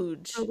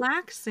huge,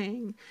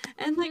 relaxing.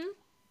 And like,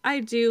 I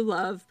do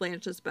love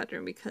Blanche's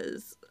bedroom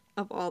because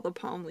of all the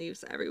palm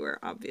leaves everywhere,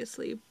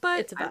 obviously.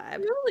 But it's a vibe. I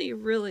really,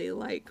 really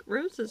like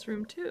Rose's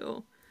room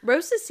too.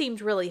 Rose's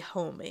seemed really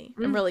homey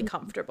and really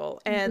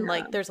comfortable. And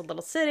like there's a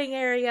little sitting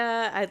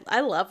area. I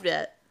loved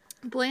it.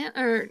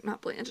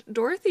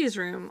 Dorothy's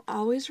room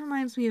always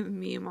reminds me of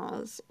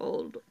Mima's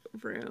old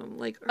room.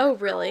 Like, oh,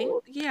 really?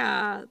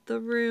 Yeah, the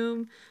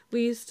room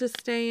we used to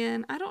stay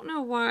in. I don't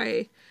know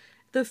why.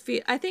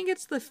 I think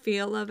it's the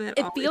feel of it.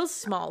 It feels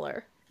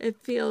smaller. It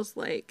feels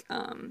like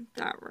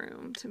that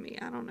room to me.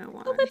 I don't know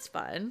why. Oh, that's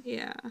fun.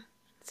 Yeah.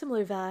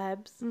 Similar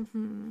vibes.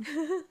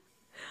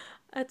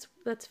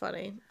 That's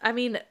funny. I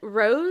mean,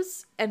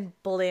 Rose and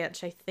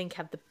Blanche, I think,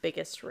 have the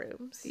biggest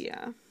rooms.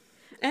 Yeah.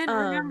 And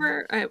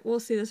remember, we'll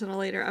see this in a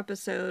later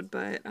episode,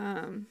 but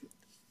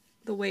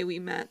the way we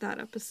met that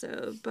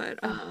episode,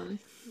 but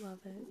love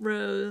it.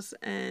 Rose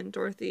and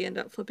Dorothy end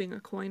up flipping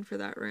a coin for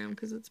that room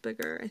because it's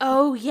bigger. I think.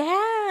 Oh,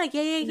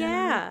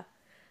 yeah.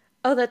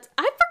 Oh, I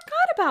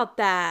forgot about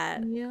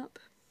that. Yep.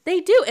 They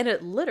do, and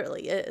it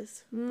literally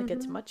is. Like,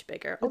 it's much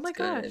bigger. Oh my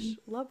good. gosh.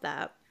 Love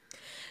that.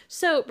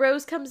 So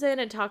Rose comes in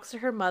and talks to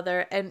her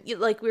mother, and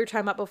like we were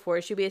talking about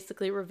before, she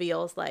basically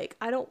reveals, like,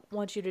 I don't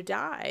want you to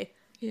die.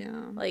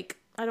 Yeah. Like,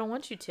 I don't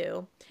want you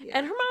to. Yeah.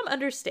 And her mom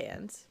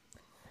understands.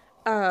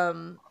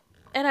 And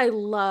I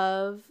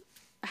love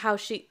how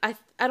I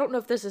don't know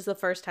if this is the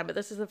first time, but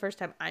this is the first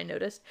time I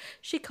noticed.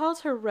 She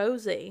calls her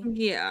Rosie.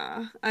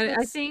 Yeah.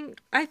 I think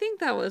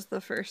that was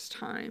the first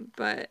time,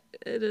 but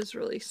it is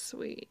really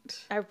sweet.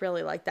 I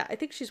really like that. I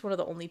think she's one of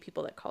the only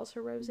people that calls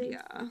her Rosie.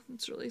 Yeah,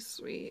 it's really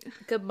sweet.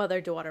 Good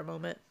mother-daughter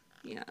moment.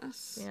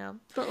 Yes. Yeah.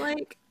 But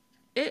like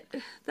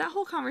that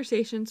whole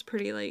conversation's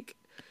pretty like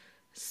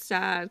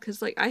sad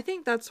because like I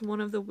think that's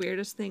one of the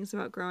weirdest things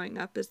about growing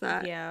up is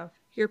that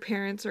your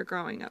parents are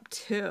growing up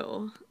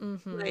too.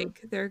 Like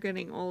they're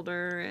getting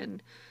older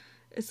and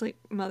it's like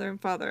mother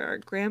and father are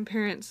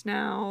grandparents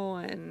now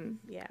and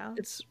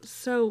it's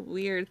so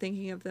weird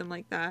thinking of them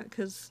like that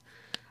because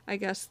I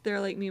guess they're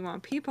like Mima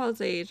and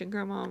Peepaw's age and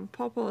Grandma and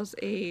Papa's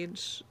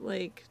age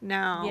like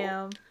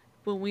now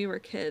when we were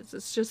kids.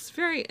 It's just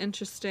very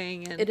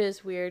interesting. And it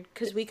is weird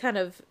because we kind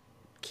of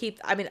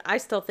I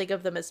still think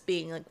of them as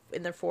being like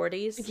in their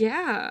 40s.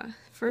 Yeah,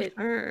 for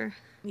sure.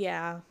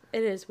 Yeah,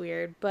 it is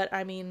weird, but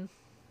I mean,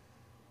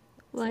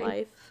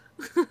 life.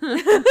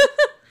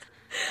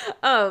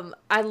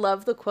 I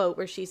love the quote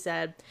where she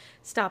said,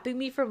 "Stopping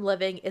me from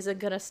living isn't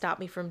gonna stop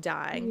me from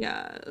dying."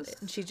 Yes.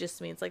 And she just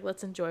means like,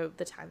 let's enjoy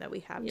the time that we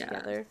have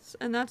together.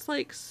 And that's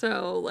like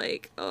so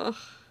like, ugh.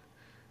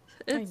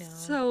 It's know.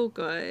 so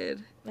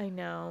good. I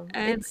know.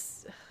 And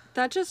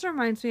that just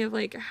reminds me of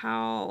like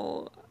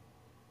how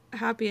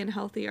happy and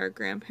healthy our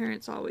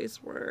grandparents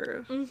always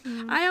were.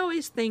 I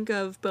always think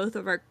of both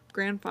of our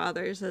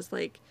grandfathers as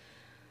like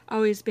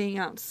always being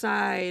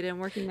outside and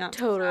working outside.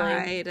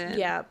 Totally. And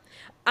yeah.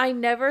 I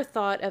never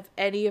thought of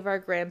any of our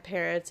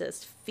grandparents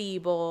as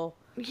feeble.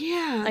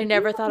 Yeah. I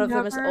never thought of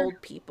them as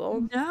old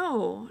people.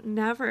 No,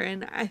 never.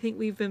 And I think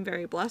we've been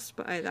very blessed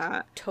by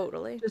that.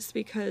 Totally. Just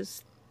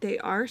because they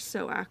are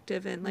so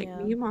active, and like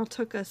Meemaw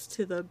took us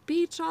to the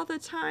beach all the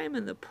time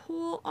and the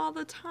pool all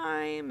the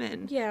time,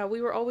 and yeah,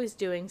 we were always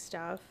doing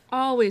stuff.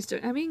 Always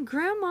doing. I mean,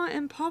 Grandma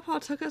and Pawpaw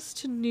took us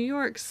to New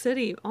York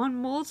City on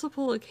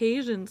multiple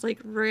occasions. Like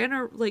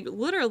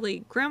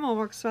literally, Grandma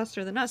walks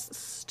faster than us.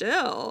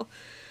 Still,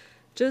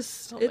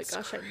 just it's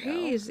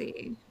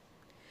crazy.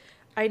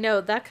 I know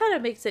that kind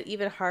of makes it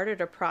even harder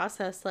to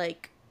process.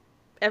 Like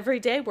every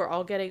day, we're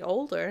all getting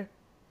older.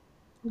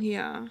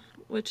 Yeah,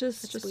 which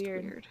is just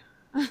weird.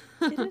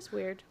 It is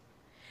weird.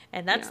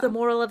 And that's the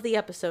moral of the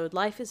episode.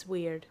 Life is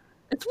weird.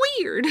 It's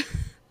weird.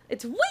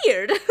 It's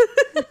weird.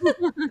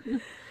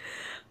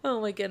 Oh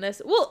my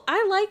goodness. Well,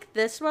 I like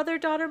this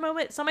mother-daughter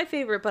moment. It's not my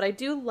favorite, but I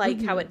do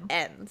like how it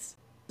ends.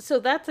 So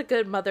that's a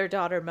good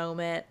mother-daughter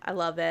moment. I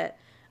love it.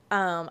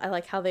 I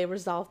like how they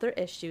resolve their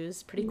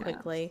issues pretty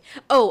quickly.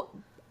 Oh,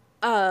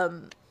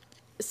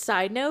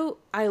 side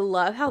note, I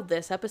love how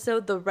this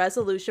episode, the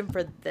resolution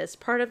for this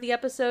part of the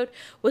episode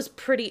was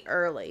pretty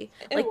early.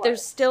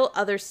 There's still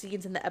other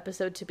scenes in the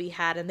episode to be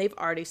had, and they've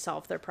already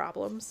solved their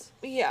problems.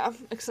 Yeah,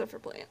 except for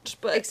Blanche.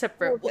 But except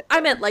for, I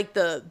meant like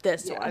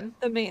this one.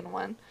 The main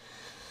one.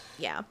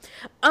 Yeah.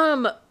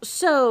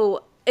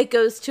 So it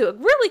goes to a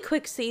really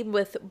quick scene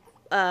with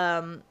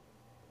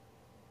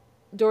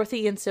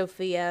Dorothy and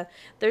Sophia.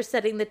 They're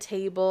setting the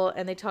table,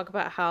 and they talk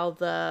about how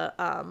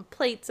the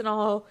plates and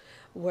all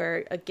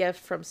were a gift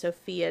from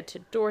Sophia to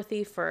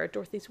Dorothy for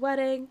Dorothy's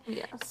wedding.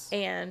 Yes.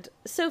 And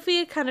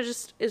Sophia kind of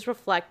just is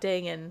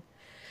reflecting and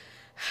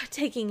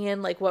taking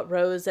in like what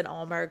Rose and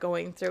Alma are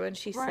going through, and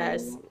she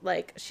says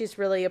like she's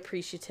really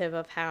appreciative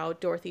of how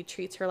Dorothy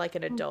treats her like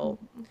an adult.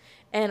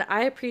 And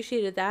I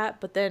appreciated that,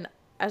 but then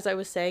as I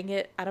was saying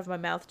it out of my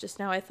mouth just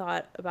now, I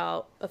thought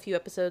about a few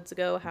episodes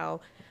ago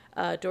how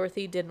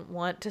Dorothy didn't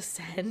want to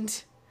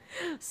send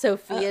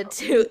Sophia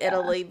to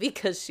Italy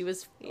because she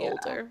was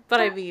older. But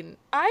I mean,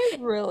 I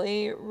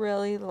really,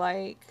 really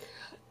like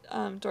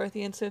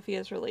Dorothy and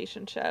Sophia's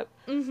relationship.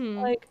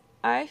 Like,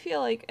 I feel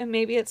like, and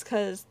maybe it's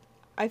because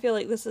I feel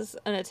like this is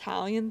an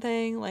Italian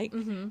thing, like,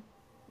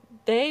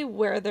 they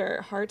wear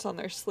their hearts on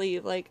their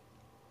sleeve. Like,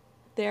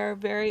 they're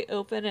very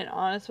open and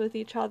honest with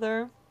each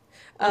other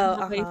on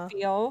how they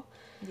feel.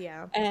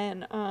 Yeah.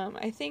 And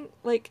I think,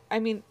 like, I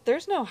mean,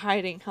 there's no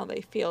hiding how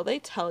they feel. They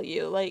tell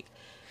you, like,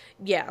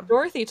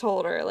 Dorothy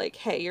told her, like,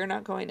 hey, you're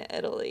not going to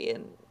Italy.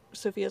 And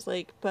Sophia's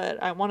like,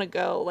 but I want to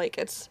go. Like,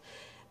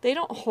 they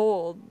don't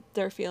hold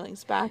their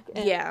feelings back.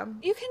 And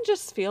you can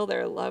just feel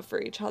their love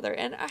for each other.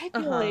 And I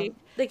feel like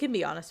they can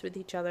be honest with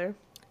each other.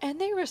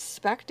 And they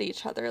respect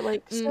each other.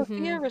 Like,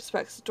 Sophia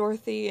respects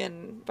Dorothy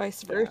and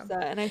vice versa.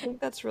 And I think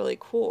that's really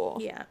cool.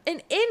 Yeah.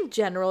 And in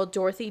general,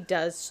 Dorothy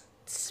does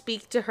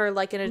speak to her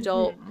like an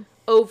adult.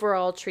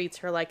 Overall treats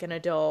her like an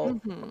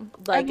adult.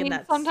 Like, I mean, and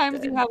that's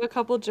sometimes you have a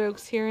couple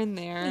jokes here and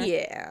there.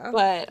 Yeah.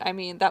 But, I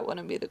mean, that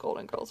wouldn't be the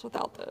Golden Girls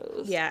without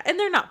those. Yeah. And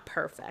they're not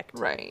perfect.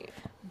 Right.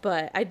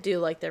 But I do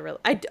like their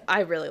I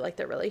really like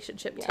their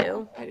relationship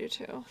too. I do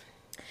too.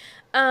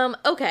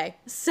 Okay.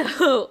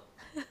 So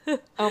oh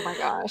my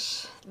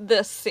gosh.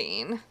 This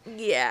scene.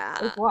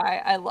 Yeah. Is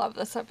why I love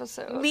this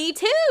episode. Me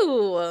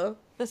too.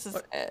 This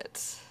is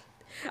it.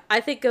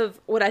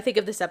 When I think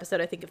of this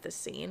episode, I think of this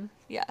scene.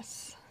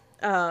 Yes.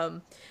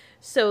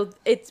 So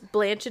it's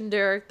Blanche and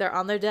Dirk, they're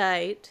on their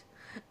date,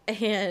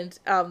 and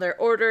they're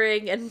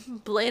ordering,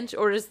 and Blanche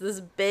orders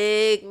this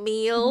big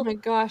meal. Oh my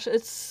gosh,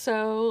 it's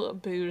so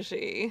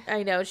bougie.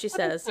 I know, she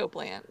says. So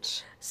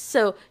Blanche.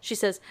 So she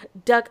says,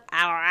 duck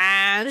à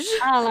l'orange.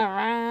 À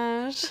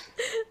l'orange.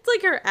 It's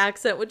like her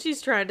accent when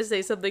she's trying to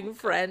say something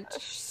French.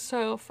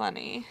 So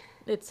funny.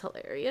 It's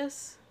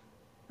hilarious.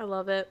 I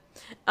love it.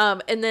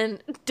 And then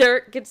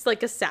Dirk gets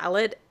like a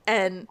salad,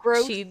 and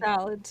gross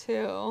salad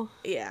too.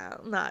 Yeah,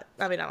 I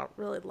don't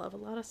really love a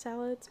lot of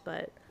salads,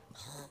 but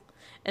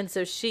and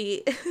so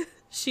she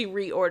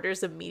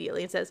reorders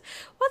immediately and says,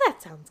 well,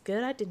 that sounds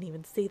good. I didn't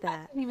even see that.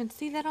 I didn't even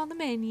see that on the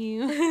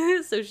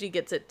menu. So she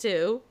gets it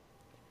too.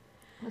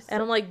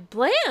 And I'm like,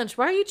 Blanche,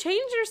 why are you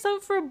changing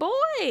yourself for a boy?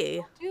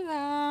 Don't do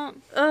that.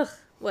 Ugh,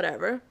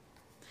 whatever.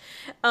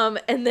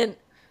 And then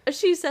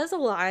she says a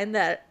line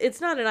that,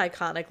 it's not an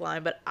iconic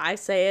line, but I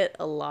say it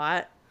a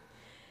lot.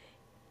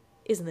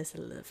 Isn't this a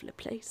lovely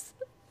place?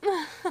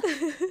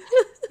 Yes.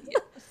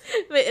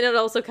 And it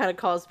also kind of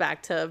calls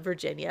back to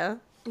Virginia.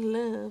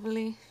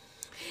 Lovely.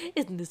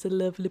 Isn't this a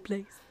lovely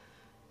place?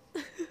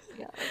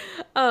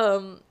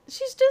 Yeah.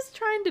 She's just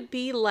trying to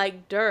be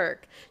like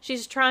Dirk.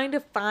 She's trying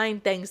to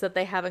find things that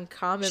they have in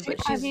common, but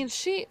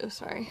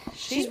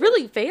she's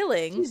really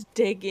failing. She's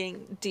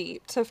digging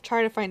deep to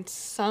try to find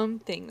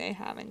something they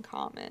have in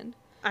common.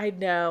 I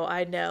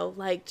know.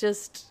 Like,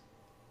 just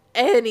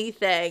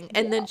anything.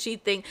 And then she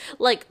think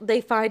like they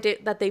find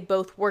it that they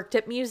both worked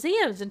at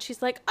museums, and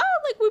she's like, oh,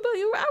 like we both,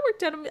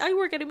 I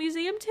work at a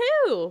museum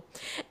too.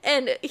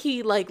 And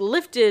he like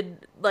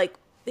lifted like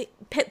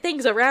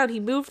things around, he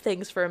moved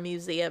things for a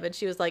museum, and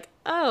she was like,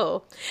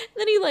 oh. And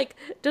then he like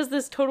does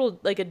this total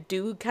like a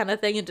dude kind of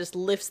thing and just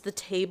lifts the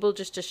table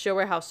just to show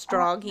her how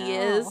strong he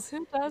is.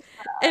 Who does that?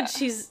 And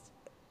she's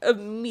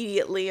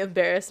immediately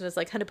embarrassed and is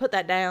like, honey, put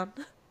that down.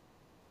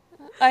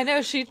 I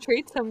know, she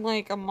treats him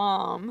like a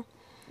mom.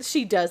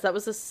 She does. That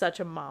was such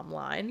a mom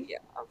line. Yeah.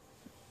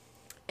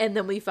 And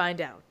then we find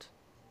out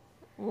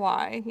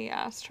Why he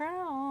asked her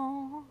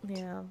out.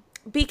 Yeah.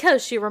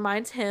 Because she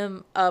reminds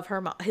him of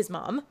his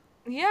mom.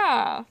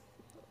 Yeah.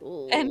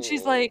 And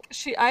she's like,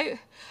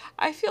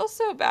 I feel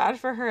so bad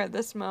for her at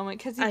this moment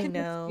because you can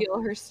just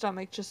feel her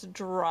stomach just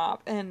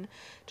drop and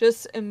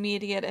just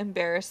immediate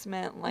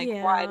embarrassment. Like,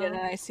 why didn't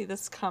I see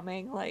this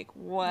coming? Like,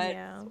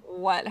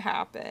 what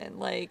happened?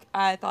 Like,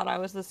 I thought I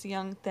was this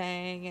young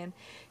thing and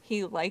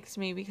he liked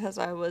me because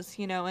I was,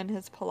 you know, in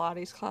his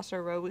Pilates class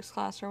or aerobics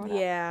class or whatever.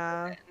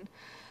 Yeah. And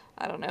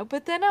I don't know.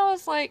 But then I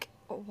was like,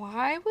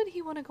 why would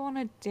he want to go on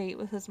a date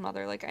with his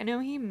mother? Like, I know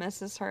he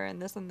misses her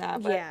and this and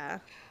that, but yeah.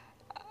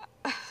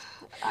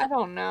 I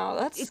don't know.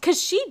 That's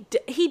because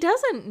he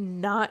doesn't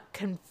not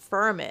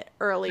confirm it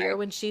earlier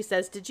when she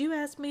says, "Did you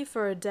ask me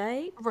for a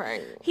date?"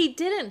 Right. He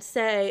didn't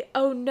say,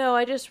 "Oh no,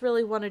 I just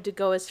really wanted to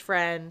go as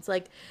friends."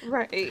 Like,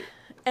 right.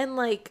 And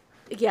like,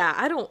 yeah,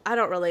 I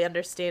don't really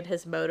understand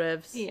his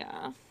motives.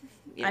 Yeah.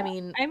 I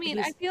mean,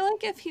 I feel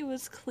like if he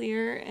was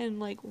clear in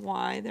like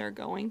why they're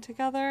going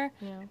together,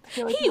 I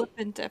feel like he would have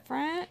been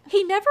different.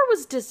 He never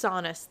was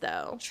dishonest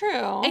though.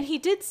 True. And he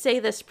did say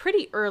this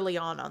pretty early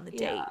on the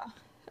date.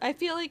 I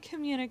feel like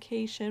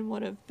communication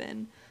would have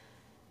been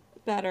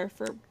better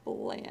for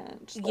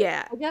Blanche. Like,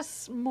 yeah. I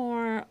guess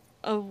more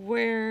of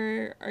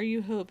where are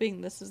you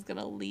hoping this is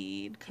gonna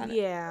lead kind of.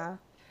 Yeah.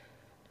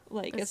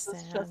 Like, is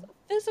this just a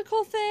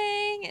physical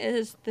thing?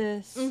 Is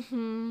this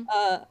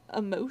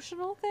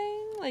emotional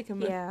thing? Like,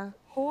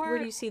 where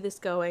do you see this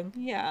going?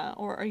 Yeah,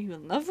 or are you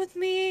in love with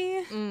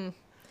me?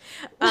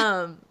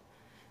 But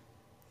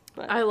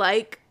I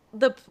like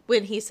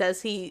when he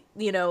says he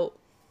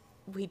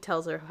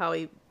tells her how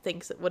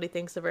what he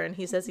thinks of her, and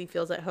he says he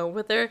feels at home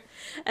with her,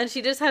 and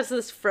she just has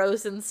this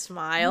frozen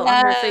smile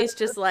on her face,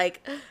 just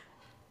like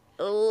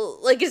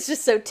it's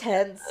just so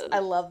tense. I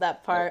love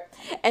that part.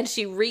 And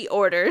she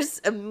reorders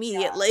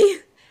immediately.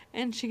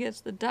 And she gets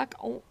the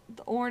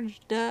orange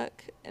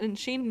duck, and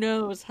she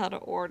knows how to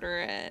order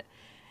it.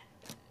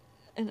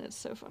 And it's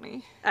so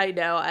funny. I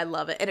know, I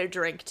love it. And a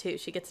drink too.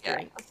 She gets a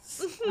drink.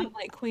 I'm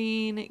like,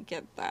 Queen,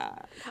 get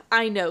that.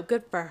 I know,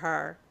 good for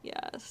her.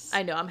 Yes.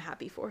 I know, I'm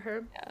happy for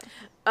her.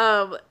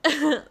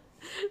 Yeah.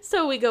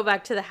 So we go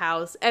back to the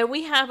house, and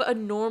we have a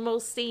normal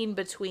scene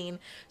between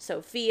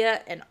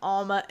Sophia and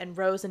Alma and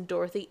Rose and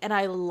Dorothy, and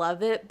I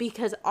love it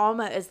because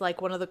Alma is like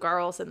one of the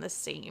girls in this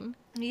scene.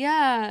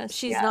 Yes.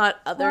 She's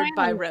not othered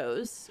by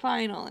Rose.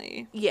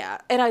 Finally. Yeah,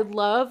 and I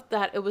love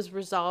that it was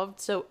resolved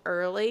so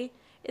early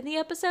in the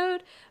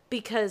episode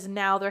because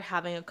now they're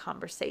having a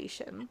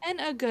conversation.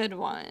 And a good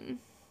one.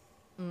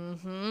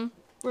 Mm-hmm.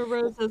 Where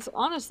Rose is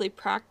honestly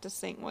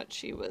practicing what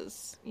she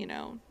was,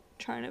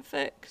 trying to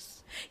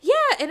fix. Yeah,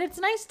 and it's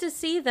nice to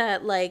see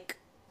that, like,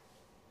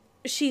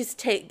 she's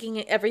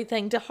taking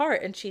everything to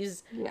heart, and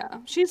she's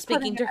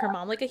speaking to her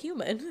mom like a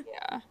human.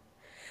 Yeah.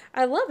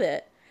 I love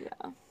it.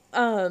 Yeah.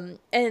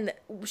 And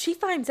she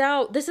finds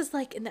out, this is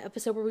like in the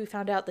episode where we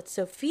found out that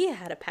Sophia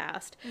had a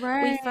past.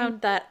 Right. We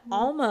found that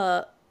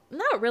Alma,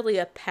 not really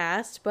a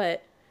past,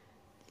 but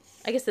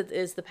I guess it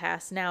is the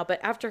past now,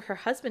 but after her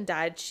husband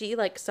died, she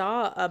like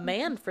saw a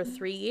man for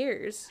 3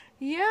 years.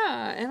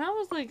 Yeah, and I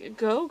was like,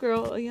 go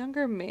girl, a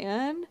younger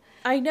man.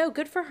 I know,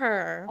 good for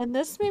her. And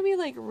this made me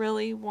like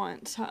really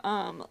want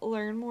to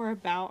learn more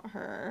about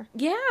her.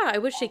 Yeah, I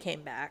wish she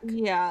came back.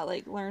 Yeah,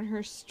 like learn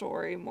her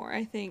story more.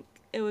 I think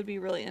it would be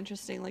really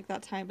interesting, like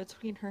that time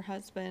between her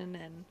husband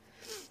and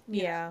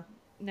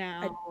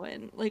now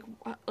and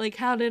like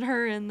how did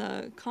her and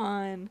the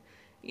con,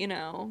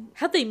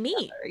 how'd they meet?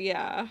 Together?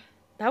 Yeah.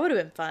 That would have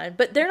been fun,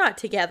 but they're not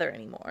together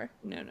anymore.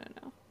 No. I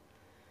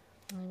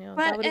know,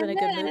 that would have been a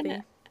good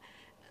movie.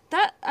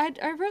 That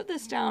I wrote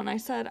this down. I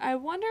said, I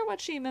wonder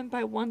what she meant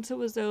by once it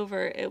was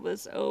over, it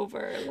was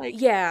over. Like,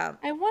 yeah.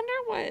 I wonder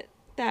what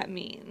that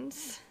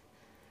means.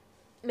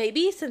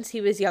 Maybe since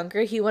he was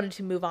younger, he wanted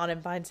to move on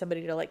and find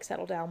somebody to like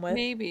settle down with.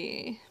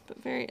 Maybe,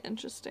 but very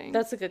interesting.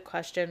 That's a good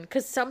question.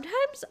 Because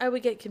sometimes I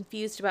would get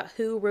confused about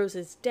who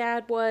Rose's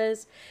dad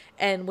was,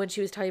 and when she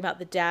was talking about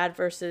the dad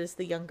versus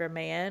the younger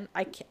man,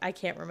 I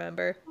can't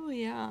remember. Oh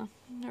yeah,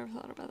 never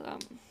thought about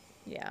that.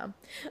 Yeah,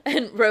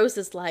 and Rose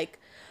is like,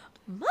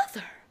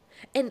 mother,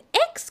 an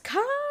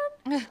ex-con,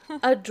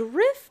 a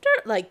drifter,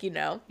 like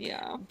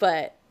Yeah.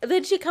 But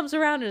then she comes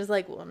around and is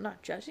like, well, I'm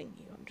not judging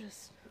you. I'm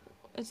just.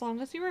 As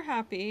long as you were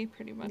happy,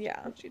 pretty much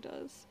what she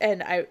does.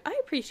 And I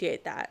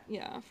appreciate that.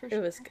 Yeah, for sure.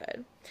 It was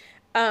good.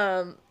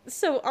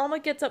 So Alma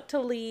gets up to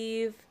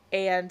leave,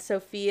 and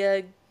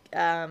Sophia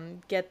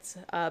gets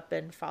up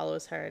and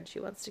follows her, and she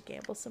wants to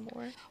gamble some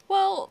more.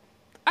 Well,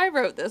 I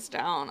wrote this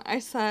down. I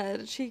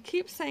said, she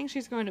keeps saying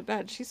she's going to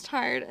bed. She's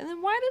tired. And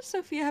then why does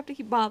Sophia have to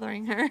keep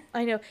bothering her?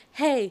 I know.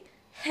 Hey,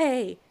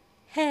 hey,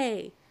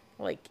 hey.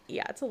 Like,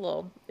 yeah, it's a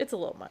little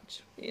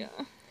much.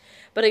 Yeah.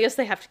 But I guess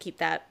they have to keep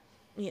that,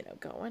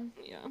 going.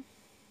 Yeah.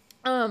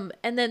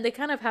 And then they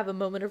kind of have a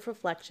moment of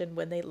reflection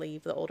when they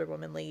leave, the older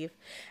women leave.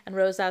 And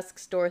Rose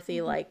asks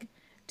Dorothy, like,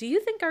 do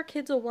you think our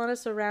kids will want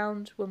us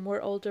around when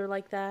we're older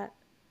like that?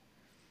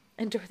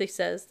 And Dorothy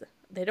says,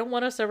 they don't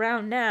want us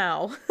around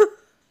now.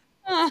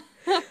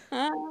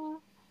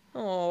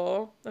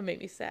 Oh, that made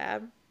me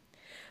sad.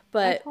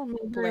 But I told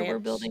Mother Blanche... we're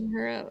building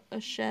her a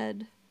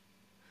shed.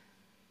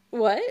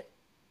 What?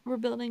 We're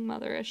building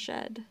Mother a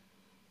shed.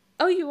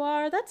 Oh, you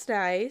are? That's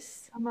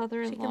nice. A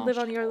mother-in-law She can live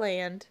on your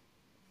land.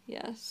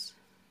 Yes.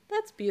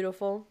 That's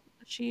beautiful.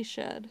 A she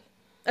shed.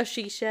 A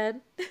she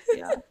shed?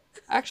 Yeah.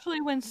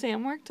 Actually, when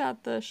Sam worked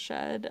at the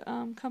shed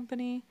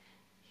company,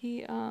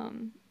 he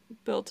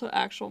built an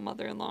actual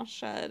mother-in-law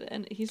shed,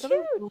 and he said it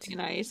was really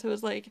nice. It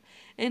was like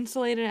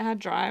insulated, it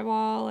had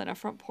drywall and a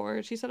front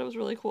porch. He said it was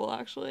really cool,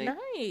 actually.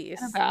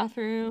 Nice. And a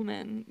bathroom,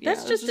 and yeah,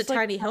 that's just a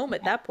tiny home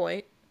at that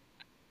point.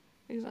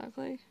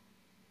 Exactly.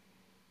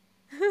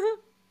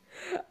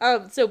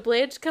 So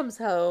Blanche comes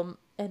home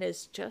and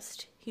is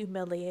just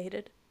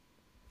humiliated.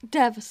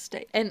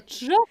 Devastated. And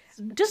just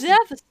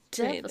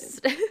devastated.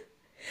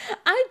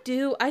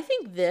 I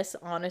think this,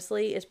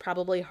 honestly, is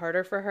probably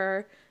harder for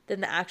her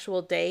than the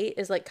actual date,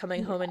 is like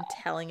coming home and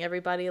telling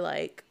everybody,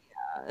 like...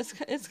 Yeah,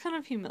 it's kind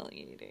of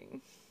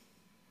humiliating.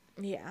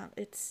 Yeah,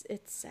 it's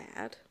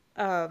sad.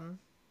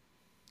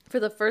 For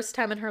the first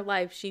time in her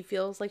life, she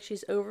feels like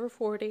she's over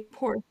 40.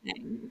 Poor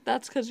thing.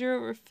 That's because you're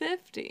over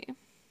 50.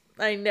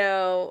 I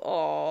know.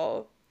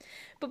 Aw.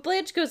 But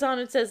Blanche goes on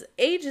and says,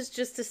 age is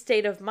just a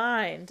state of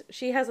mind.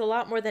 She has a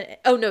lot more than...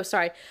 Oh, no,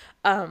 sorry.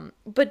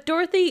 But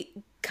Dorothy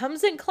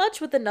comes in clutch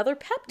with another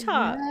pep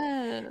talk.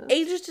 Yes.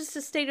 Age is just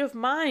a state of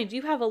mind.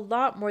 You have a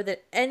lot more than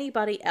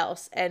anybody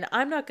else, and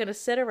I'm not going to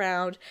sit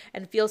around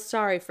and feel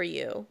sorry for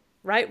you.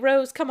 Right,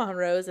 Rose? Come on,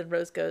 Rose. And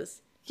Rose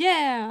goes,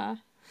 yeah.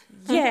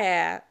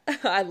 Yeah.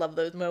 I love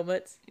those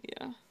moments.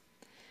 Yeah.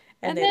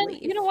 And then,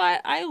 leave. You know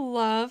what? I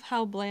love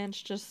how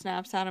Blanche just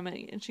snaps out of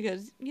me and she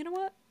goes, you know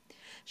what?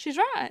 She's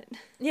right.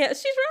 Yeah,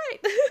 she's right.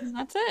 And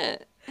that's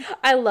it.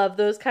 I love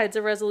those kinds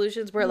of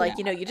resolutions where, like,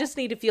 you just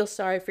need to feel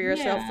sorry for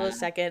yourself for a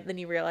second, then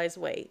you realize,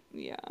 wait.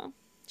 Yeah.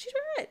 She's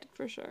right.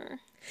 For sure.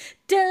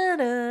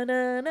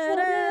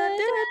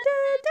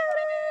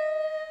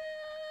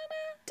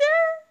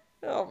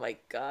 Oh my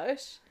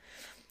gosh.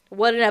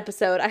 What an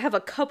episode. I have a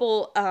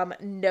couple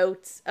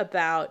notes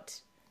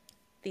about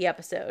the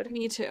episode.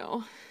 Me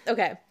too.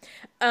 Okay.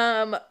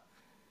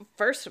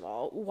 First of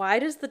all, why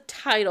does the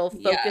title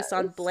focus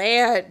on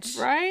Blanche?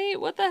 Right?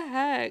 What the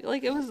heck?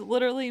 Like, it was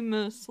literally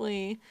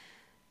mostly,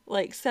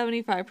 like,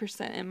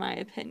 75%, in my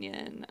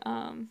opinion,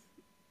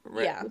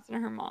 Rose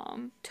and her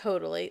mom.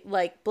 Totally.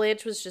 Like,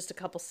 Blanche was just a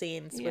couple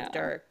scenes with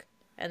Dirk,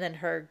 and then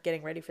her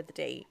getting ready for the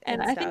date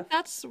and I stuff. think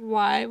that's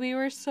why we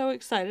were so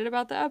excited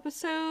about the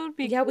episode.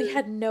 Because we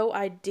had no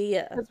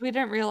idea. Because we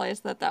didn't realize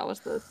that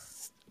was the,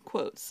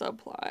 quote,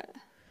 subplot.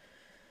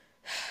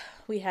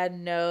 We had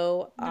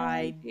no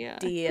idea.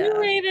 We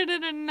rated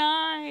it a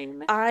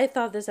 9. I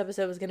thought this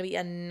episode was going to be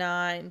a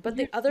 9, but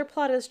the other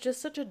plot is just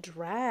such a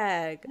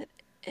drag. It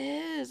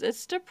is.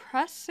 It's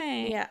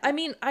depressing. Yeah. I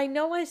mean, I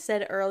know I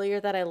said earlier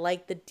that I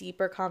like the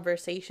deeper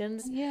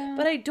conversations,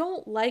 but I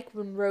don't like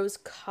when Rose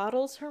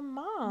coddles her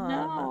mom.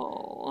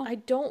 No. I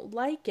don't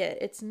like it.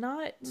 It's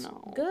not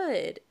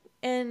good.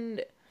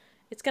 And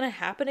it's going to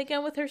happen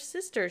again with her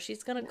sister.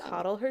 She's going to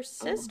coddle her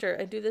sister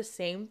and do the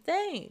same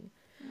thing.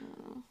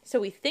 So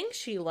we think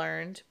she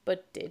learned,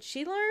 but did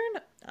she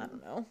learn? I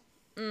don't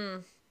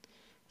know.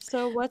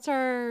 So what's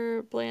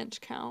our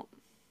Blanche count?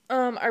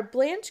 Our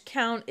Blanche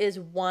count is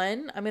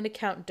 1. I'm going to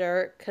count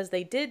Dirk because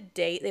they did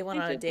date. They went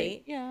on a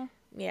date. Yeah.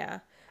 Yeah.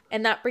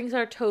 And that brings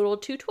our total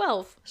to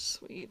 12.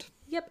 Sweet.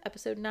 Yep.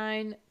 Episode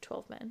 9,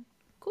 12 men.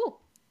 Cool.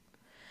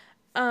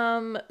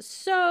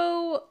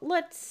 So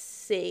let's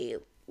see.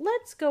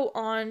 Let's go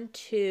on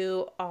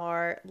to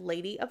our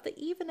Lady of the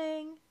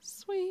Evening.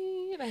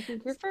 Sweet. I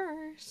think you're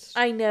first.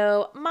 I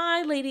know.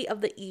 My Lady of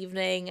the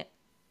Evening,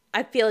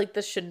 I feel like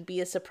this shouldn't be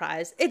a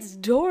surprise. It's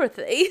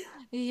Dorothy.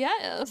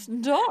 Yes,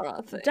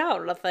 Dorothy.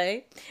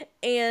 Dorothy.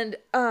 And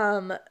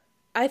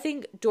I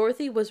think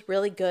Dorothy was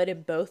really good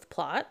in both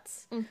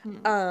plots.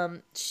 Mm-hmm.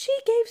 She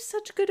gave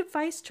such good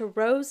advice to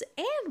Rose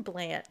and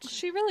Blanche.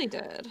 She really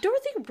did.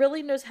 Dorothy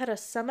really knows how to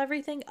sum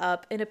everything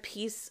up in a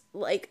piece,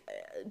 like,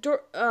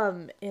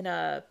 in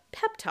a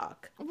pep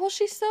talk. Well,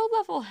 she's so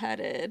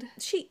level-headed.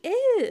 She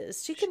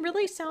is. She can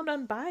really sound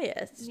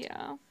unbiased.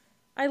 Yeah.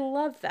 I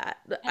love that.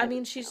 I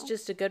mean, she's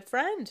just a good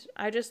friend.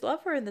 I just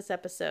love her in this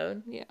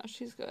episode. Yeah,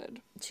 she's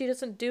good. She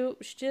didn't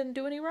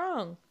do any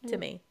wrong to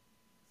me.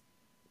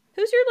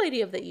 Who's your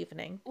Lady of the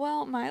Evening?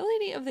 Well, my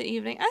Lady of the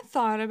Evening, I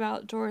thought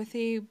about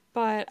Dorothy,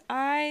 but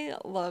I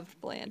loved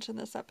Blanche in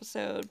this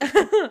episode.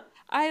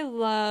 I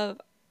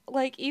love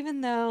like,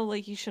 even though,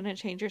 like, you shouldn't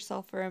change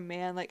yourself for a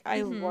man, like,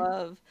 I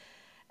love,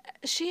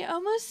 she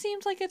almost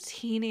seems like a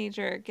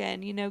teenager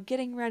again, you know,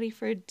 getting ready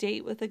for a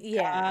date with a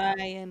guy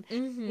and,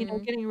 you know,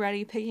 getting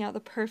ready, picking out the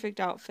perfect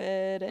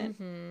outfit.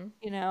 And,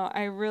 you know,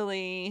 I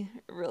really,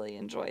 really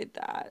enjoyed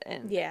that.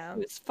 And Yeah. it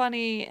was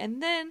funny.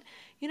 And then,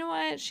 you know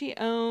what? She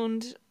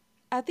owned,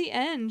 at the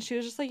end, she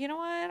was just like, you know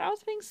what? I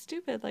was being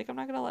stupid. Like, I'm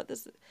not going to let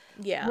this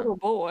little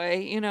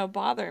boy, you know,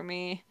 bother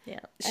me. Yeah.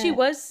 And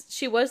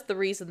She was the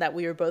reason that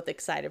we were both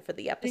excited for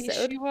the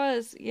episode. she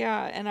was,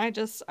 yeah. And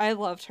I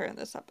loved her in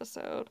this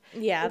episode.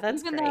 Yeah, Like,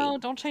 that's even great. though,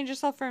 don't change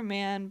yourself for a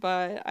man,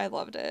 but I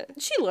loved it.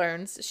 She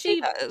learns.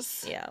 She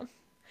does. Yeah.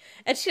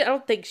 And I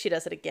don't think she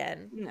does it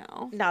again.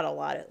 No. Not a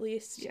lot, at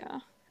least. Yeah.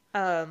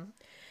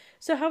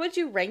 So how would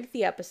you rank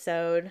the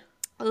episode?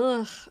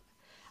 Ugh.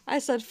 I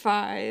said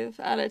 5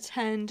 out of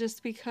 10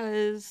 just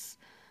because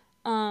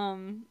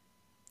I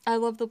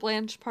love the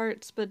Blanche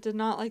parts but did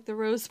not like the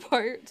Rose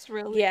parts,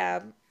 really.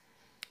 Yeah.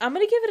 I'm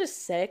going to give it a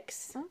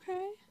 6.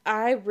 Okay.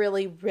 I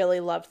really,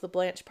 really loved the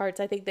Blanche parts.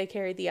 I think they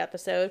carried the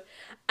episode.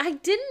 I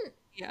didn't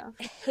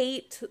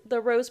hate the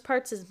Rose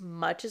parts as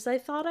much as I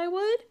thought I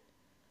would.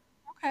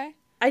 Okay.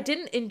 I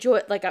didn't enjoy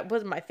it. Like, it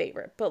wasn't my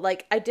favorite, but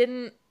like, it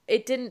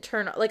didn't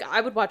turn, like, I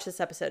would watch this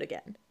episode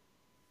again.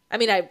 I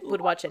mean, I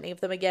would watch any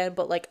of them again,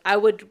 but like, I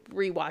would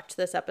rewatch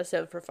this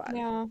episode for fun.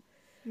 Yeah.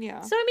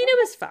 Yeah. So, I mean, it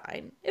was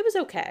fine. It was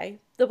okay.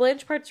 The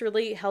Blanche parts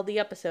really held the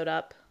episode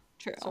up.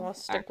 True. So I'll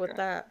stick with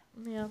that.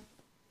 Yeah.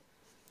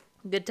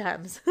 Good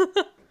times.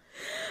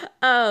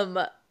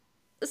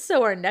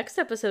 So our next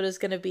episode is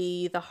going to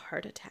be the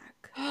heart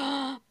attack.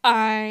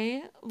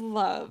 I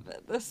love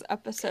this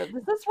episode.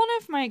 This is one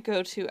of my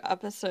go-to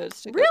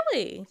episodes to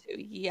Really? go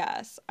to.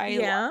 Yes, I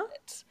love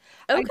it.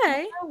 Okay.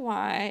 I don't know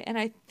why, and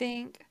I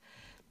think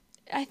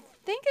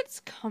it's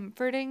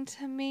comforting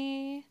to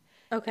me.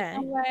 Okay. In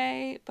a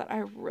way, but I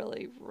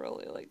really,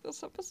 really like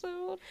this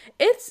episode.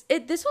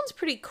 This one's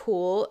pretty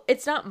cool.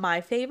 It's not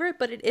my favorite,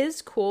 but it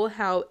is cool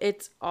how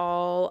it's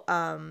all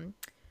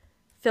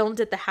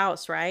filmed at the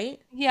house, right?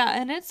 Yeah,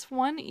 and it's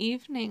one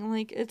evening.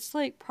 Like, it's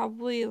like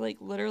probably like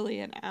literally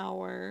an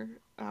hour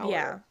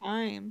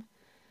time.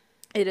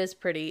 It is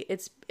pretty.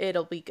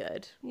 It'll be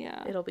good.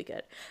 Yeah. It'll be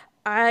good.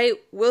 I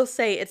will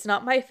say it's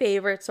not my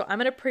favorite, so I'm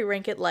gonna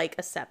pre-rank it like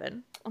a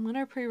 7. I'm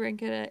gonna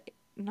pre-rank it at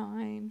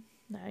 9.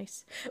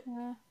 Nice.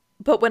 Yeah.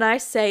 But when I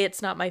say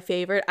it's not my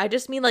favorite, I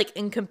just mean like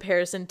in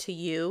comparison to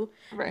you,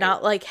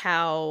 not like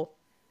how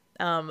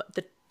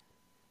the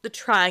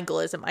triangle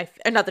isn't my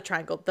not the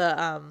triangle,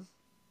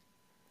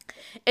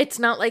 it's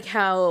not like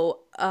how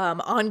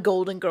on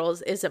Golden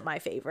Girls isn't my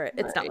favorite.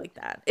 It's not like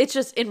that. It's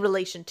just in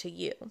relation to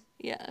you.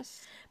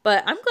 Yes.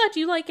 But I'm glad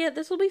you like it.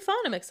 This will be fun.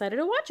 I'm excited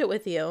to watch it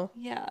with you.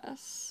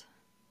 Yes.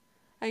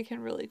 I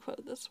can really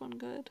quote this one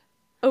good.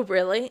 Oh,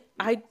 really?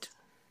 I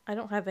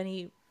don't have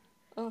any.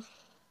 Ugh.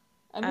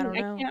 I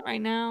mean, I can't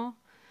right now,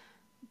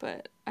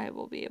 but I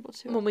will be able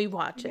to. When we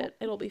watch it,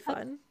 it'll be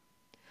fun.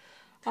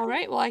 All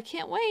right. Well, I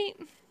can't wait.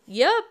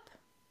 Yep.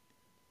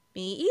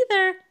 Me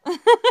either.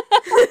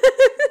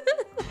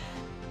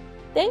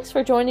 Thanks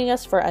for joining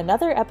us for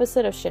another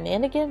episode of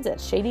Shenanigans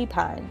at Shady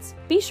Pines.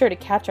 Be sure to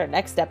catch our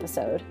next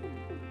episode.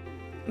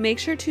 Make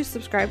sure to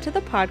subscribe to the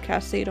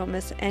podcast so you don't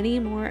miss any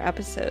more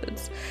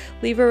episodes.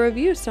 Leave a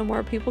review so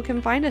more people can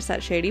find us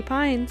at Shady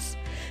Pines.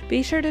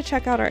 Be sure to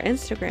check out our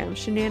Instagram,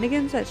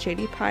 Shenanigans at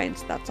Shady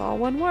Pines. That's all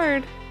one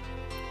word.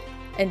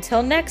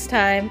 Until next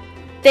time,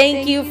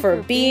 thank you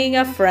for being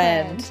a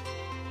friend.